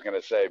was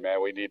going to say,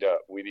 man, we need to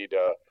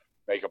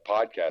make a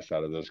podcast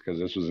out of this because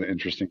this was an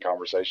interesting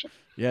conversation.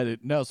 Yeah,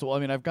 dude. No, so I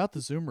mean, I've got the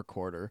Zoom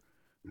recorder.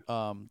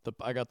 I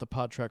got the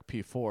PodTrack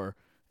P4,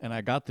 and I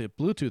got the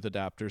Bluetooth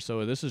adapter.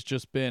 So this has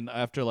just been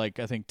after I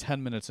think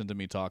 10 minutes into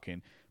me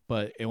talking.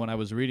 But when I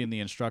was reading the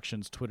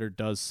instructions, Twitter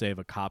does save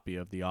a copy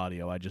of the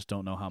audio. I just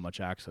don't know how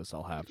much access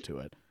I'll have to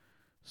it.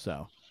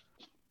 So,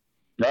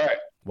 all right,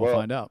 we'll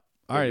find out.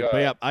 All right, but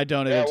yeah, I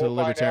donated to the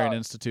Libertarian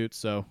Institute.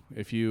 So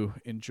if you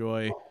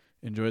enjoyed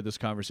this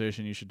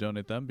conversation, you should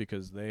donate them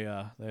because they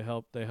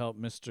help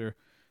Mr.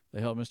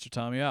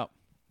 Tommy out.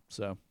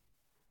 So,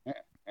 yeah.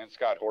 And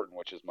Scott Horton,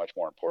 which is much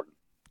more important.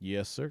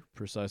 Yes, sir.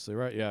 Precisely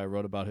right. Yeah, I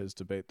wrote about his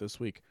debate this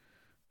week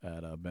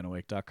at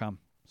benawake.com.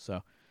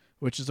 So,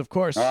 which is of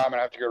course I'm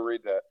gonna have to go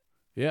read that.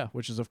 Yeah,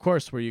 which is of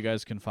course where you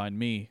guys can find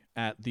me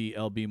at the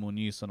LB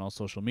Muniz on all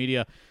social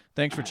media.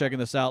 Thanks for checking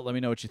this out. Let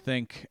me know what you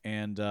think,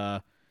 and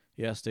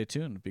stay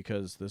tuned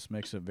because this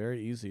makes it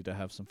very easy to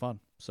have some fun.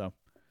 So,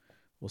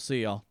 we'll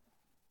see y'all.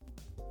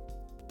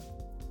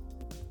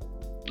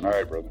 All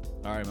right, brother.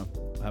 All right, man.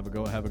 Have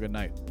a good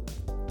night.